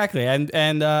 Exactly.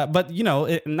 But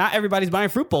not everybody's buying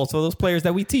fruit bowls for those players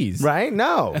that we tease. Right?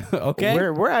 No. Okay.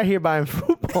 We're out here buying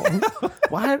fruit bowls.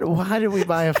 Why did we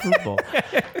buy a fruit bowl?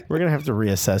 We're gonna have to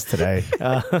reassess today.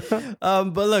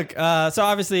 But look, so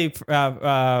obviously,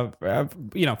 Frank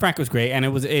was great, and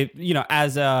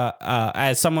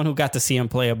as someone who got to see him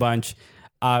play a bunch,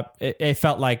 it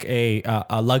felt like a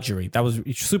luxury. That was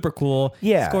super cool.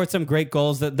 Yeah, he scored some great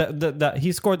goals.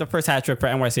 He scored the first hat trick for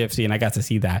NYCFC, and I got to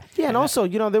see that. Yeah, and also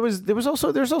there's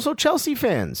also Chelsea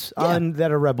fans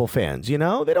that are Rebel fans. They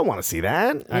don't want to see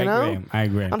that. I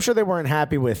agree. I'm sure they weren't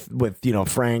happy with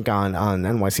Frank on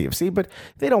NYCFC, but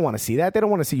they don't want to see that. They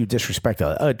don't want to see you disrespect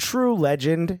a true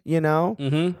legend.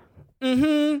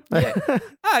 Mm-hmm. Yeah.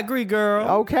 I agree, girl.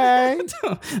 Okay.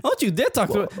 Don't you dare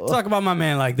talk about my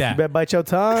man like that. You better bite your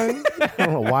tongue. I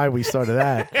don't know why we started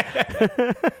that.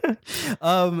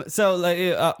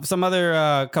 So some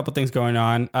other couple things going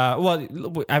on. I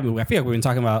feel like we've been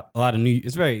talking about a lot of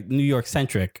it's very New York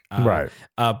centric. Right.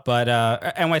 But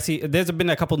NYC, there's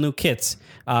been a couple new kits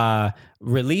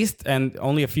released, and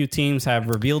only a few teams have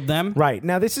revealed them. Right.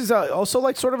 Now, this is also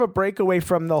like sort of a breakaway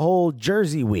from the whole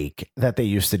Jersey Week that they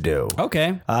used to do.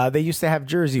 Okay. They used to have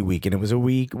Jersey Week, and it was a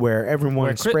week where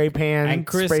everyone spray tanned.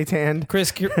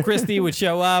 Chris Christie would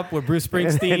show up with Bruce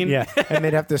Springsteen. And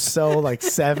they'd have to sew like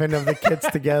 7 of the kits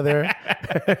together.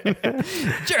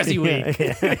 Jersey Week.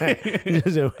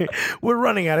 We're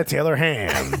running out of Taylor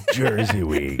Ham. Jersey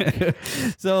Week.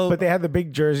 But they had the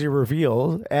big jersey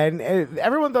reveal, and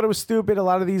everyone thought it was stupid. A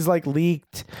lot of these like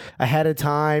leaked ahead of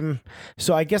time,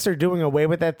 so I guess they're doing away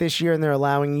with that this year, and they're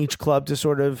allowing each club to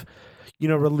sort of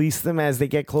release them as they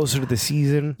get closer to the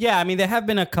season. Yeah, I mean there have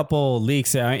been a couple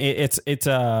leaks. I guess it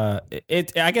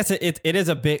is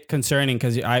a bit concerning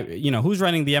because who's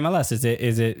running the MLS?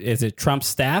 Is it Trump's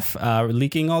staff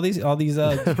leaking all these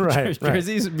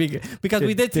jerseys? Because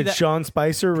we did see that Sean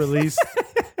Spicer release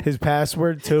his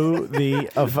password to the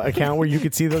account where you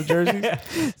could see those jerseys.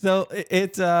 So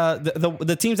it's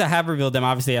the teams that have revealed them,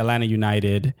 obviously Atlanta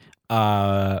United,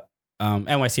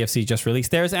 NYCFC just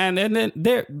released theirs, and then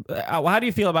how do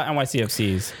you feel about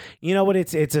NYCFC's? You know what?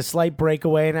 It's a slight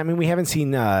breakaway, and I mean we haven't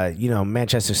seen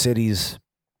Manchester City's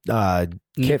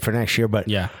kit for next year, but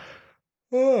yeah.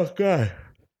 Oh God.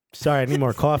 Sorry, I need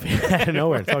more coffee. Out of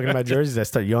nowhere, talking about jerseys, I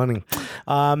start yawning.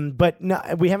 But no,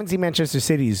 we haven't seen Manchester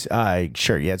City's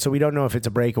shirt yet, so we don't know if it's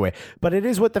a breakaway. But it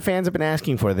is what the fans have been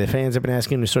asking for. The fans have been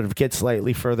asking to sort of get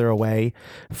slightly further away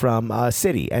from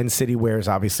City, and City wears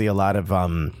obviously a lot of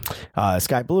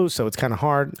sky blue, so it's kind of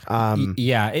hard.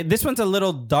 This one's a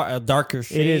little darker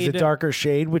shade. It is a darker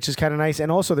shade, which is kind of nice,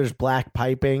 and also there's black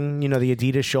piping. You know, the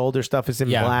Adidas shoulder stuff is in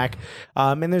black,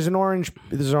 and there's an orange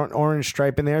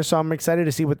stripe in there. So I'm excited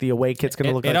to see what the away kit's going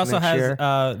to look like. It also next year.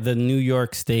 has the New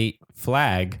York State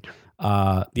flag.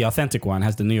 The authentic one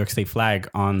has the New York State flag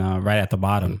on right at the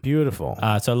bottom. Beautiful.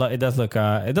 So it does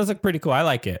look pretty cool. I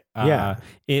like it.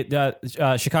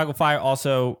 Chicago Fire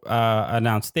also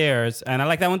announced theirs, and I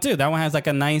like that one too. That one has like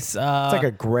a nice. It's like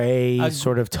a gray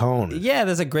sort of tone. Yeah,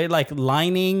 there's a great like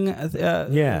lining.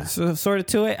 Sort of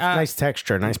to it. Nice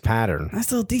texture, nice pattern,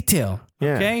 nice little detail.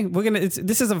 Yeah. Okay,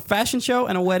 this is a fashion show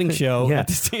and a wedding show. Yeah,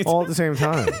 all at the same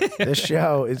time. This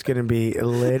show is going to be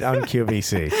lit on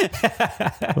QVC.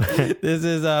 This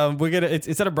is it's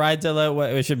instead of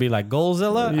Bridezilla, it should be like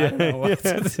Goalzilla.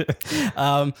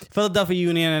 Philadelphia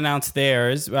Union announced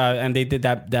theirs, and they did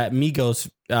that Migos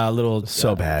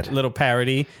little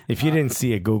parody. If you didn't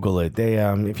see it, Google it. They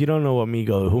if you don't know who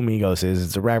Migos is,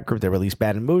 it's a rap group that released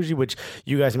Bad and Bougie, which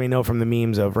you guys may know from the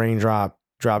memes of Raindrop,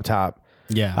 Drop Top.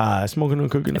 Yeah, smoking and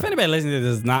cooking. If anybody listening to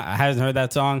this hasn't heard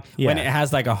that song, when it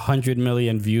has like 100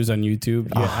 million views on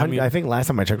YouTube, I think last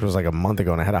time I checked was like a month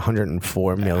ago, and I had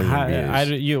 104 million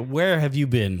views. Where have you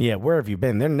been? Yeah, where have you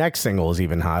been? Their next single is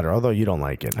even hotter, although you don't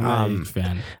like it. I'm not a huge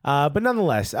fan. But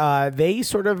nonetheless, they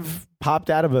sort of popped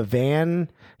out of a van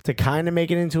to kind of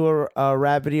make it into a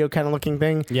rap video kind of looking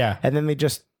thing. Yeah, and then they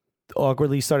just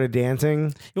awkwardly started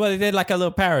dancing. Well, they did like a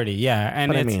little parody. Yeah,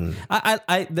 and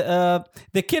the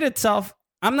kid itself.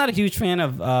 I'm not a huge fan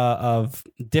of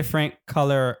different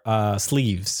color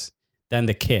sleeves than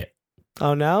the kit.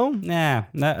 Oh no? Nah,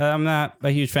 I'm not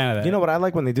a huge fan of that. You know what I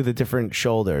like when they do the different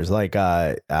shoulders? Like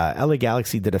LA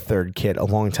Galaxy did a third kit a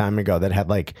long time ago that had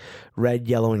like red,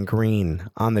 yellow, and green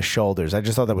on the shoulders. I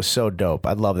just thought that was so dope.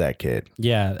 I love that kit.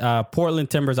 Yeah, Portland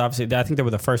Timbers obviously. I think they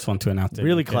were the first one to announce it.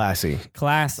 Really classy,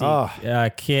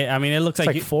 kit. I mean, it looks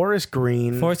like forest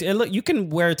green. You can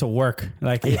wear it to work.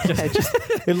 Like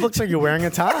it looks like you're wearing a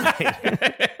tie.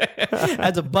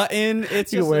 As a button,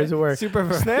 it's just wear it to work. Super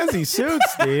snazzy suit,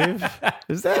 Steve.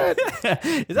 Is that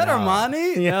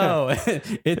Armani? Yeah. No,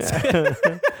 it's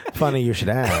funny you should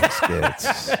ask.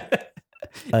 It's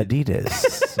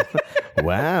Adidas.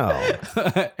 Wow,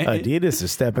 Adidas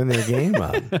is stepping their game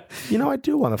up. You know, I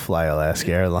do want to fly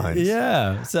Alaska Airlines.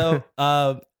 Yeah. So,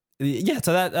 so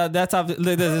that's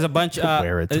obviously there's a bunch.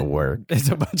 Wear it to work. There's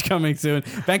a bunch coming soon.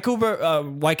 Vancouver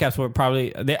Whitecaps were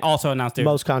they also announced their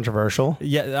most controversial.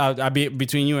 Yeah,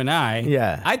 between you and I.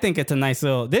 Yeah, I think it's a nice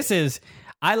little.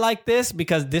 I like this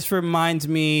because this reminds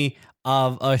me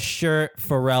of a shirt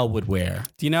Pharrell would wear.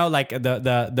 Do you know, like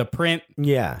the print?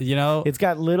 Yeah. You know? It's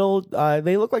got little,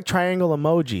 they look like triangle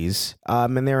emojis,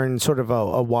 and they're in sort of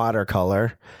a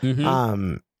watercolor.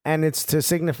 Mm-hmm. And it's to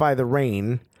signify the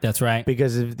rain. That's right.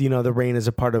 Because, the rain is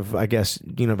a part of, I guess,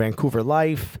 Vancouver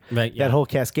life. Right, yeah. That whole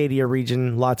Cascadia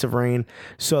region, lots of rain.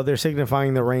 So they're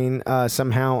signifying the rain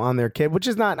somehow on their kit, which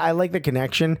is not, I like the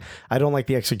connection. I don't like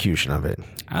the execution of it.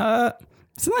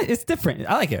 It's different.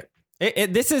 I like it.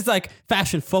 This is like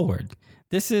fashion forward.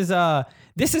 This is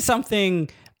something.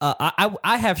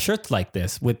 I have shirts like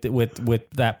this with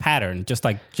that pattern. Just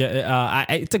like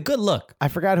it's a good look. I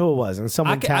forgot who it was, and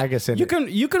someone tag us in.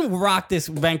 You can rock this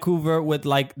Vancouver with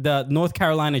like the North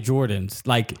Carolina Jordans.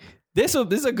 Like this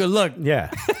is a good look.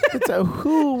 Yeah.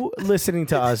 Who listening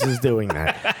to us is doing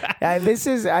that?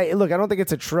 Look, I don't think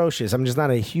it's atrocious. I'm just not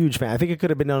a huge fan. I think it could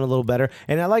have been done a little better.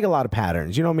 And I like a lot of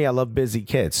patterns. You know me, I love busy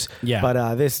kits. Yeah.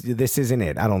 But this isn't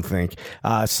it, I don't think.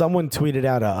 Someone tweeted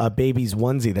out a baby's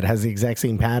onesie that has the exact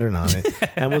same pattern on it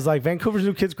and was like, Vancouver's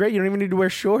new kit's great. You don't even need to wear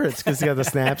shorts because you got the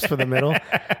snaps for the middle.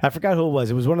 I forgot who it was.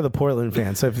 It was one of the Portland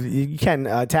fans. So if you can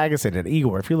tag us in it,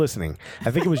 Igor, if you're listening.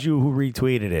 I think it was you who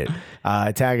retweeted it.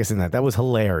 Tag us in that. That was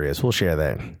hilarious. We'll share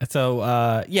that.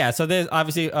 So, so there's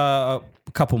obviously a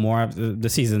couple more. The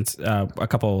season's a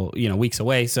couple weeks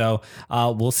away. So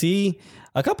we'll see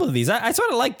a couple of these. I sort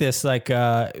of like this.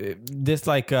 This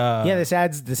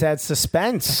adds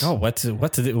suspense. Like, what's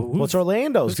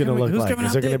Orlando's going to look like?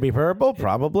 Is it going to be purple?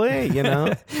 Probably.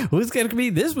 Who's going to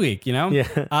be this week?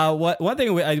 Yeah. One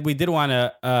thing we did want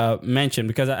to mention,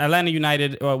 because Atlanta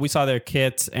United, we saw their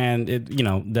kits and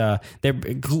their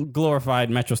glorified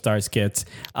MetroStars kits.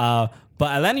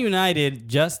 But Atlanta United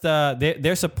just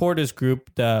their supporters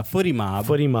group, the Footy Mob,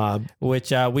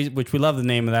 which we love the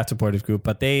name of that supporters group.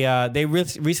 But they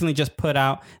recently just put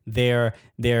out their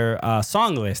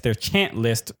song list, their chant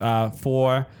list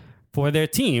for for their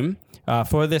team,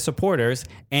 for their supporters,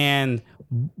 and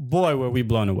boy, were we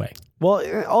blown away.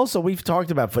 Well, also, we've talked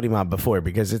about Footy Mob before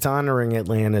because it's honoring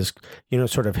Atlanta's,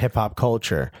 sort of hip hop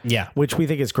culture. Yeah. Which we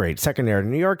think is great. Secondary to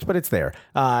New York's, but it's there.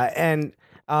 And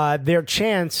their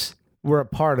chants were a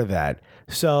part of that.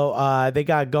 So they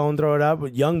got Go and Throw It Up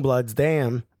with Youngbloods.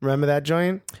 Damn. Remember that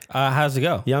joint? How's it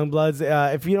go? Youngbloods.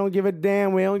 If you don't give a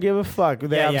damn, we don't give a fuck.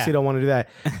 They obviously don't want to do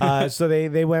that. So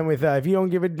they went with, if you don't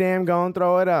give a damn, go and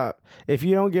throw it up. If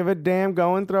you don't give a damn,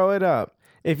 go and throw it up.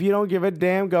 If you don't give a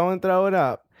damn, go and throw it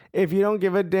up. If you don't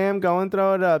give a damn, go and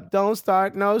throw it up. Don't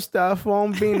start no stuff,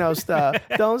 won't be no stuff.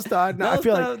 Don't start no.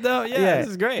 This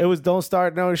is great. It was don't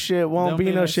start no shit, won't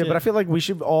be no shit. But I feel like we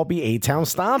should all be A-Town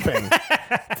stomping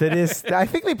to this. I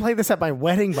think they played this at my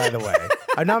wedding, by the way.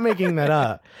 I'm not making that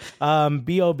up.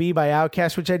 B.O.B. by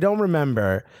Outkast, which I don't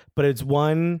remember, but it's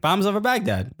one. Bombs Over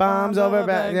Baghdad. Bombs over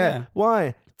Baghdad.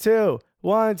 Yeah.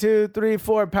 1, 2, 3,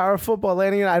 4. Power Football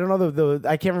Atlanta United. I don't know the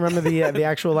I can't remember the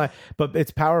actual line, but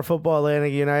it's Power Football Atlanta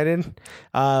United.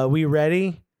 We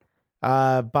Ready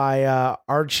by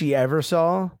Archie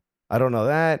Eversole. I don't know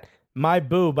that. My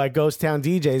Boo by Ghost Town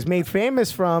DJs, made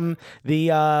famous from the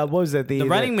what was it? The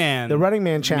Running Man. The Running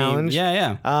Man challenge.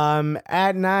 Yeah.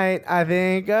 At night I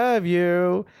think of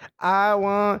you. I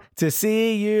want to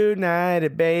see you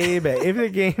united, baby. If the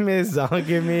game is on,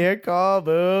 give me a call,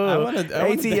 boo.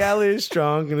 ATL is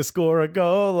strong, gonna score a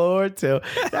goal or two.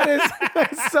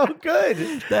 That's so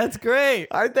good. That's great.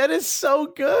 That is so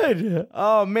good.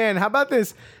 Oh man, how about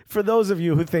this? For those of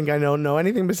you who think I don't know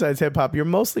anything besides hip hop, you're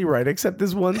mostly right, except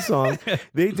this one song.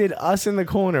 They did Us in the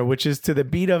Corner, which is to the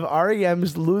beat of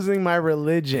REM's Losing My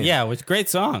Religion. Yeah, it's a great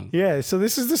song. Yeah, so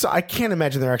this is the song. I can't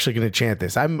imagine they're actually going to chant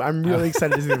this. I'm really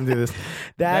excited to see them do this.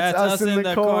 That's us in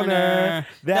the corner.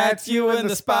 That's you in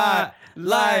the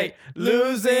spotlight.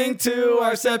 Losing to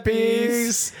our set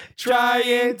piece.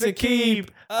 Trying to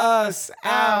keep us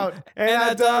out, and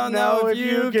I don't know if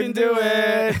you can do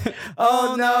it.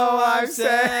 Oh no, I've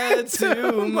said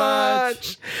too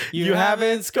much. You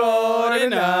haven't scored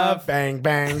enough. Bang,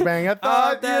 bang, bang. I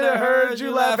thought that I heard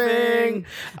you laughing.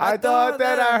 I thought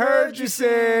that I heard you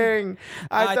sing.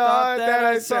 I thought that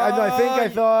I saw. I think I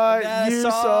thought you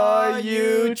saw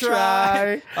you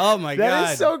try. Oh my God,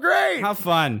 that is so great. How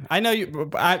fun! I know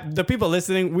you. The people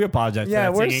listening, we apologize.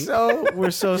 Yeah, for that singing.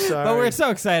 we're so sorry. But we're so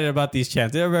excited about these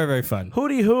chants. They're very, very fun.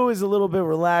 Hootie Hoo is a little bit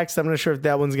relaxed. I'm not sure if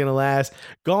that one's going to last.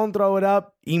 Go and Throw It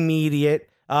Up, immediate.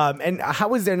 And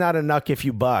how is there not a nuck if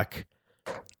you buck?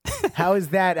 How is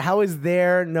that? How is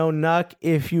there no nuck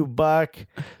if you buck?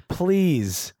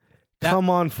 Please. Come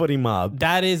on, Footy Mob.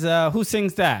 That is, who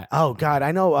sings that? Oh, God.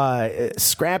 I know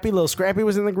Little Scrappy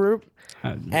was in the group.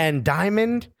 And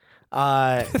Diamond.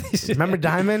 Remember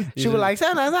Diamond? She was like,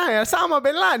 Osama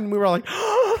bin Laden. We were like,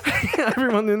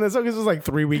 everyone in this song. This was like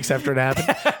 3 weeks after it happened.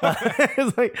 It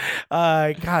was like,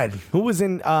 God, who was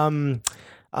in? God,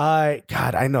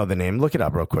 I know the name. Look it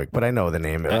up real quick, but I know the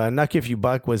name. Nuck If You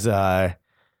Buck was Nuck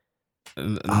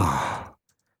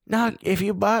If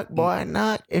You Buck, boy.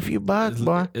 Nuck If You Buck,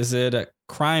 boy. Is it a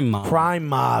Crime Mob? Crime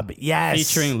Mob, yes.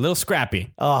 Featuring Lil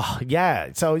Scrappy. Oh yeah.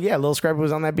 So yeah, Lil Scrappy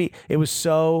was on that beat. It was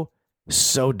so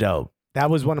dope. That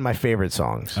was one of my favorite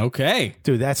songs. Okay.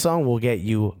 Dude, that song will get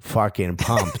you fucking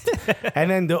pumped.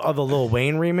 And then the Lil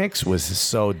Wayne remix was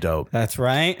so dope. That's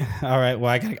right. All right.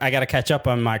 Well, I got to catch up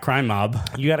on my Crime Mob.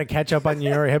 You got to catch up on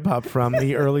your hip hop from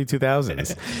the early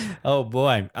 2000s. Oh,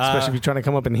 boy. Especially if you're trying to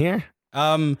come up in here.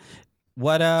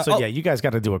 Yeah, you guys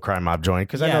got to do a Crime Mob joint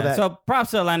because I know that. So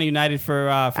props to Atlanta United for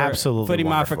absolutely Footy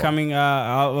Mob for wonderful. coming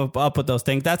up with those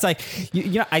things. That's like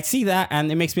I see that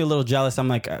and it makes me a little jealous. I'm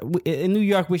like, in New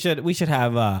York we should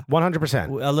have 100%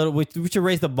 a little. We should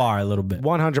raise the bar a little bit.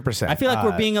 100%. I feel like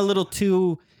we're being a little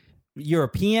too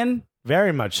European.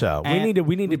 Very much so. We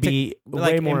need to be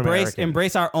way more American.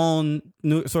 Embrace our own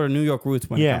sort of New York roots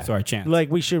when it comes to our chants.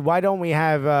 Like we should. Why don't we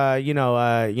have dun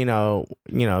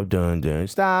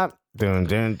stop. Dun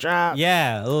dun drop.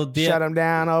 Yeah, a little dip. Shut them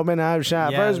down, open up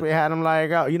shop. Yeah. First we had them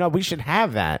like, we should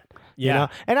have that. Yeah. You know?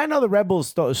 And I know the Rebels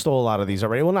stole a lot of these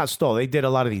already. Well, not stole. They did a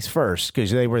lot of these first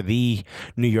because they were the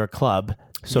New York club,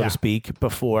 so to speak,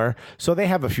 before. So they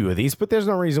have a few of these, but there's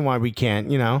no reason why we can't,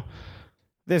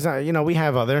 There's not, we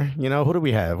have other, who do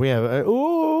we have? We have,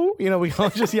 we all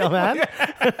just yell at.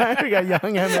 We got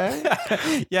Young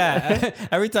M.A. Yeah.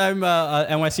 Every time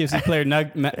NYCFC player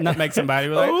nutmeg somebody,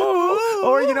 we're like, ooh.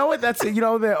 Or you know what? That's the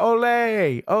ole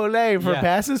for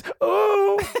passes.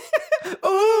 Ooh,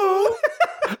 ooh,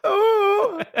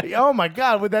 ooh. Oh my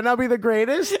God! Would that not be the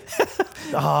greatest?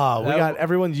 Oh, we got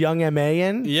everyone's young MA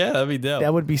in. Yeah, that'd be dope.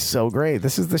 That would be so great.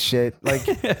 This is the shit. Like,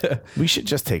 we should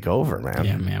just take over, man.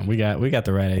 Yeah, man, we got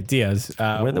the right ideas.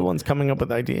 We're the ones coming up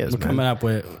with ideas. We're coming up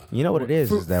with. You know what it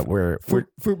is that we're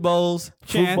Fruit bowls,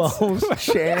 fruit bowls,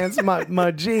 chance,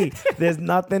 my G. There's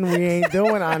nothing we ain't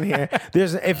doing on here.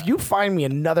 If you find me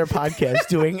another podcast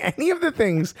doing any of the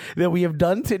things that we have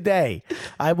done today,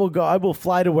 I will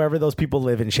fly to wherever those people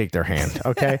live and shake their hand.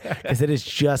 Okay, because it is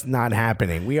just not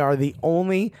happening. We are the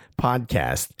only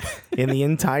podcast in the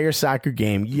entire soccer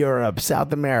game, Europe,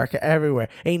 South America, everywhere.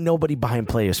 Ain't nobody buying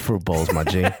players fruit bowls, my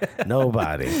G.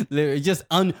 Nobody. They're just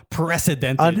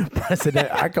unprecedented.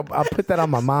 I'll put that on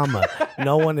my mama.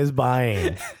 No one is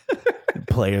buying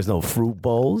players no fruit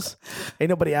bowls. Ain't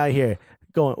nobody out here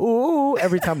going ooh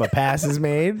every time a pass is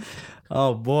made.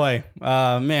 Oh boy,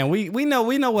 man, we know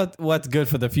what's good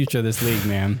for the future of this league,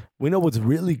 man. We know what's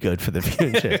really good for the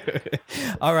future.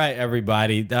 All right,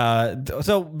 everybody.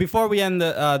 So before we end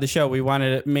the show, we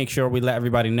wanted to make sure we let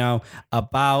everybody know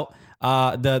about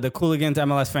the Cooligans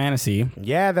MLS Fantasy.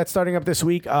 Yeah, that's starting up this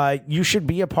week. You should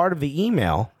be a part of the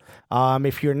email.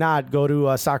 If you're not, go to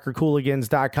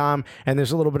soccercooligans.com and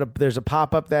there's a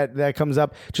pop-up that comes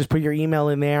up. Just put your email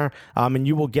in there and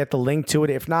you will get the link to it.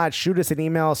 If not, shoot us an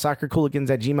email,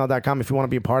 soccercooligans@gmail.com if you want to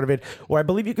be a part of it. Or I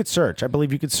believe you could search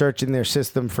in their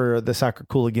system for the Soccer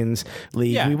Cooligans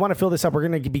League. Yeah. We want to fill this up. We're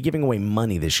going to be giving away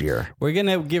money this year. We're going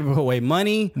to give away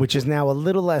money. Which is now a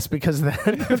little less because of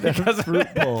the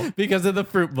fruit bowl. Because of the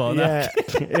fruit bowl. Yeah,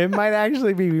 it might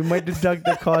actually be. We might deduct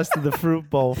the cost of the fruit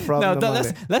bowl from the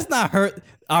money. Let's not hurt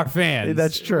our fans.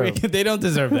 That's true. They don't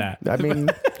deserve that. I mean,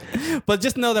 but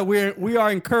just know that we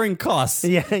are incurring costs.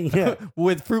 Yeah.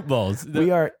 With fruit bowls. We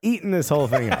are eating this whole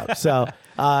thing up. So,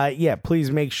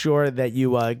 please make sure that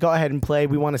you go ahead and play.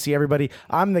 We want to see everybody.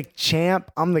 I'm the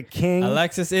champ. I'm the king.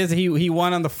 Alexis he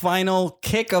won on the final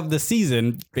kick of the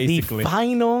season, basically.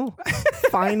 The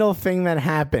final thing that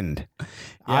happened.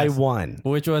 Yes. I won,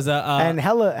 which was and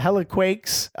hella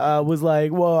Quakes was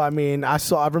like, well, I mean, I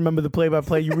remember the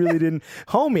play-by-play. You really didn't,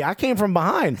 homie. I came from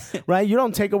behind, right? You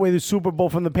don't take away the Super Bowl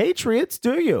from the Patriots,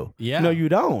 do you? Yeah. No, you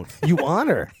don't. You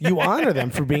honor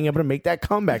them for being able to make that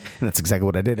comeback, and that's exactly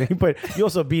what I did. But you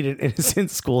also beat an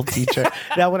innocent school teacher.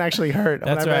 That one actually hurt.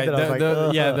 That's right.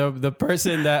 The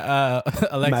person that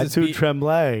Alexis Mathieu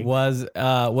Tremblay was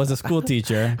a school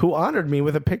teacher who honored me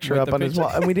with a picture up on his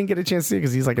wall, and we didn't get a chance to see it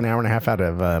because he's like an hour and a half out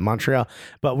of Montreal,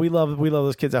 but we love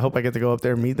those kids. I hope I get to go up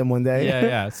there and meet them one day.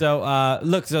 Yeah. So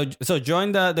look, so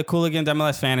join the Cooligans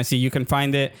MLS Fantasy. You can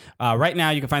find it right now.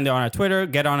 You can find it on our Twitter.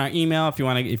 Get on our email if you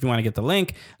want to get the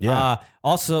link. Yeah.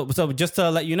 Also, so just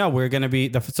to let you know, we're going to be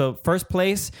first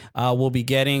place. We'll be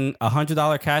getting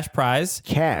 $100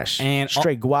 cash and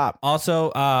straight guap.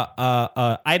 Also,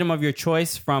 item of your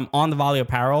choice from On the Volley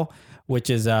Apparel, which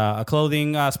is a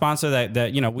clothing sponsor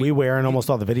that we wear in almost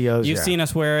all the videos. You've seen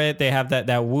us wear it. They have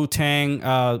that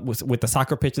Wu-Tang with the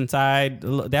soccer pitch inside.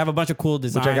 They have a bunch of cool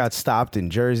designs. Which I got stopped in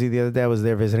Jersey the other day. I was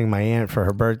there visiting my aunt for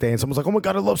her birthday, and someone was like, "Oh my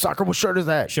God, I love soccer. What shirt is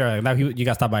that?" Sure. Now you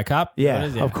got stopped by a cop? Yeah,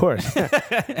 of course.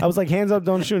 I was like, "Hands up,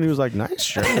 don't shoot." And he was like, "Nice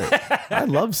shirt. I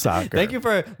love soccer." Thank you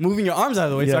for moving your arms out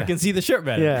of the way so I can see the shirt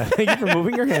better. Yeah, thank you for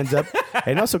moving your hands up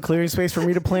and also clearing space for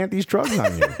me to plant these drugs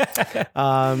on you.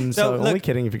 So look, only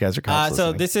kidding if you guys are cops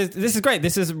so this is great.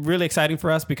 This is really exciting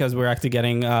for us because we're actually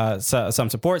getting some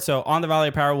support. So On the Valley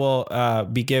Apparel will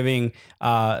be giving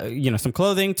some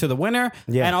clothing to the winner,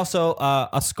 and also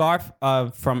a scarf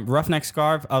from Roughneck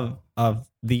Scarf of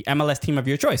the MLS team of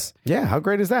your choice. Yeah, how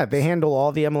great is that? They handle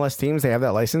all the MLS teams. They have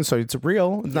that license, so it's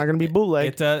real. It's not going to be bootleg.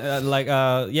 It's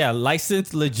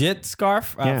licensed, legit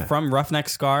scarf from Roughneck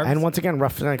Scarves. And once again,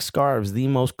 Roughneck Scarves, the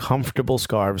most comfortable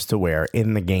scarves to wear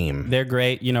in the game. They're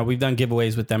great. We've done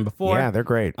giveaways with them before. Yeah, they're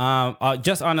great.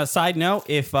 Just on a side note,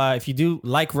 if you do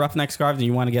like Roughneck Scarves and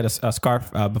you want to get a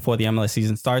scarf before the MLS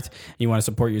season starts, and you want to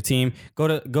support your team, go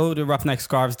to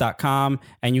roughneckscarves.com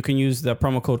and you can use the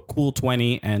promo code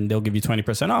COOL20 and they'll give you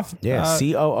 20% off. Yeah,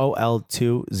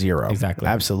 COOL20. Exactly.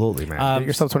 Absolutely, man. Get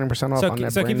yourself 20% off on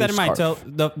that. So keep that in mind. Scarf.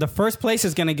 So the first place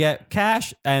is going to get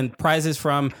cash and prizes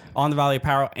from On the Valley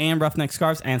Apparel and Roughneck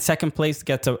Scarves, and second place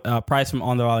gets a prize from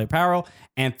On the Valley Apparel,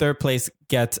 and third place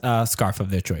gets a scarf of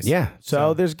their choice. Yeah.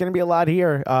 So there's going to be a lot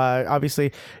here.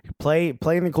 Obviously, play in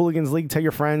the Cooligans League. Tell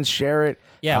your friends, share it.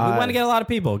 Yeah, we want to get a lot of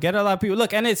people.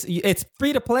 Look, and it's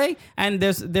free to play, and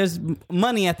there's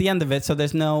money at the end of it. So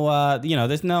there's no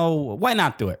why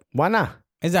not do it? Why not?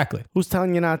 Exactly. Who's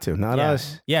telling you not to? Not Yeah.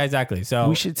 us. Yeah, exactly. So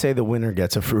We should say the winner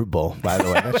gets a fruit bowl, by the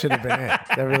way. That should have been it.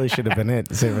 That really should have been it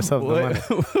to save ourselves the money.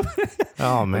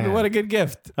 Oh, man. what a good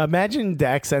gift. Imagine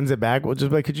Dax sends it back. We'll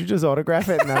just be like, could you just autograph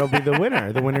it? And that'll be the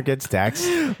winner. The winner gets Dax.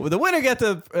 Well, the winner gets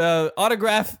a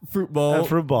autograph fruit bowl,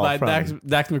 by from-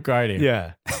 Dax McCarty.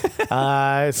 Yeah.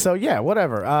 So yeah,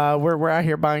 whatever. We're out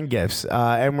here buying gifts,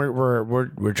 and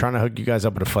we're trying to hook you guys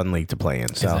up with a fun league to play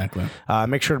in. So Exactly.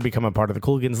 Make sure to become a part of the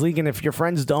Cooligans League. And if your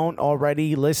friends don't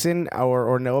already listen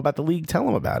or know about the league, tell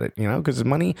them about it. Because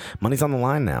money's on the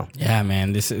line now. Yeah,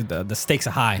 man. This is the stakes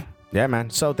are high. Yeah, man.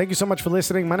 So thank you so much for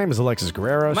listening. My name is Alexis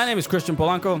Guerreros. My name is Christian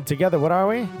Polanco. Together, what are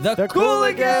we? The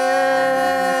Cooligans!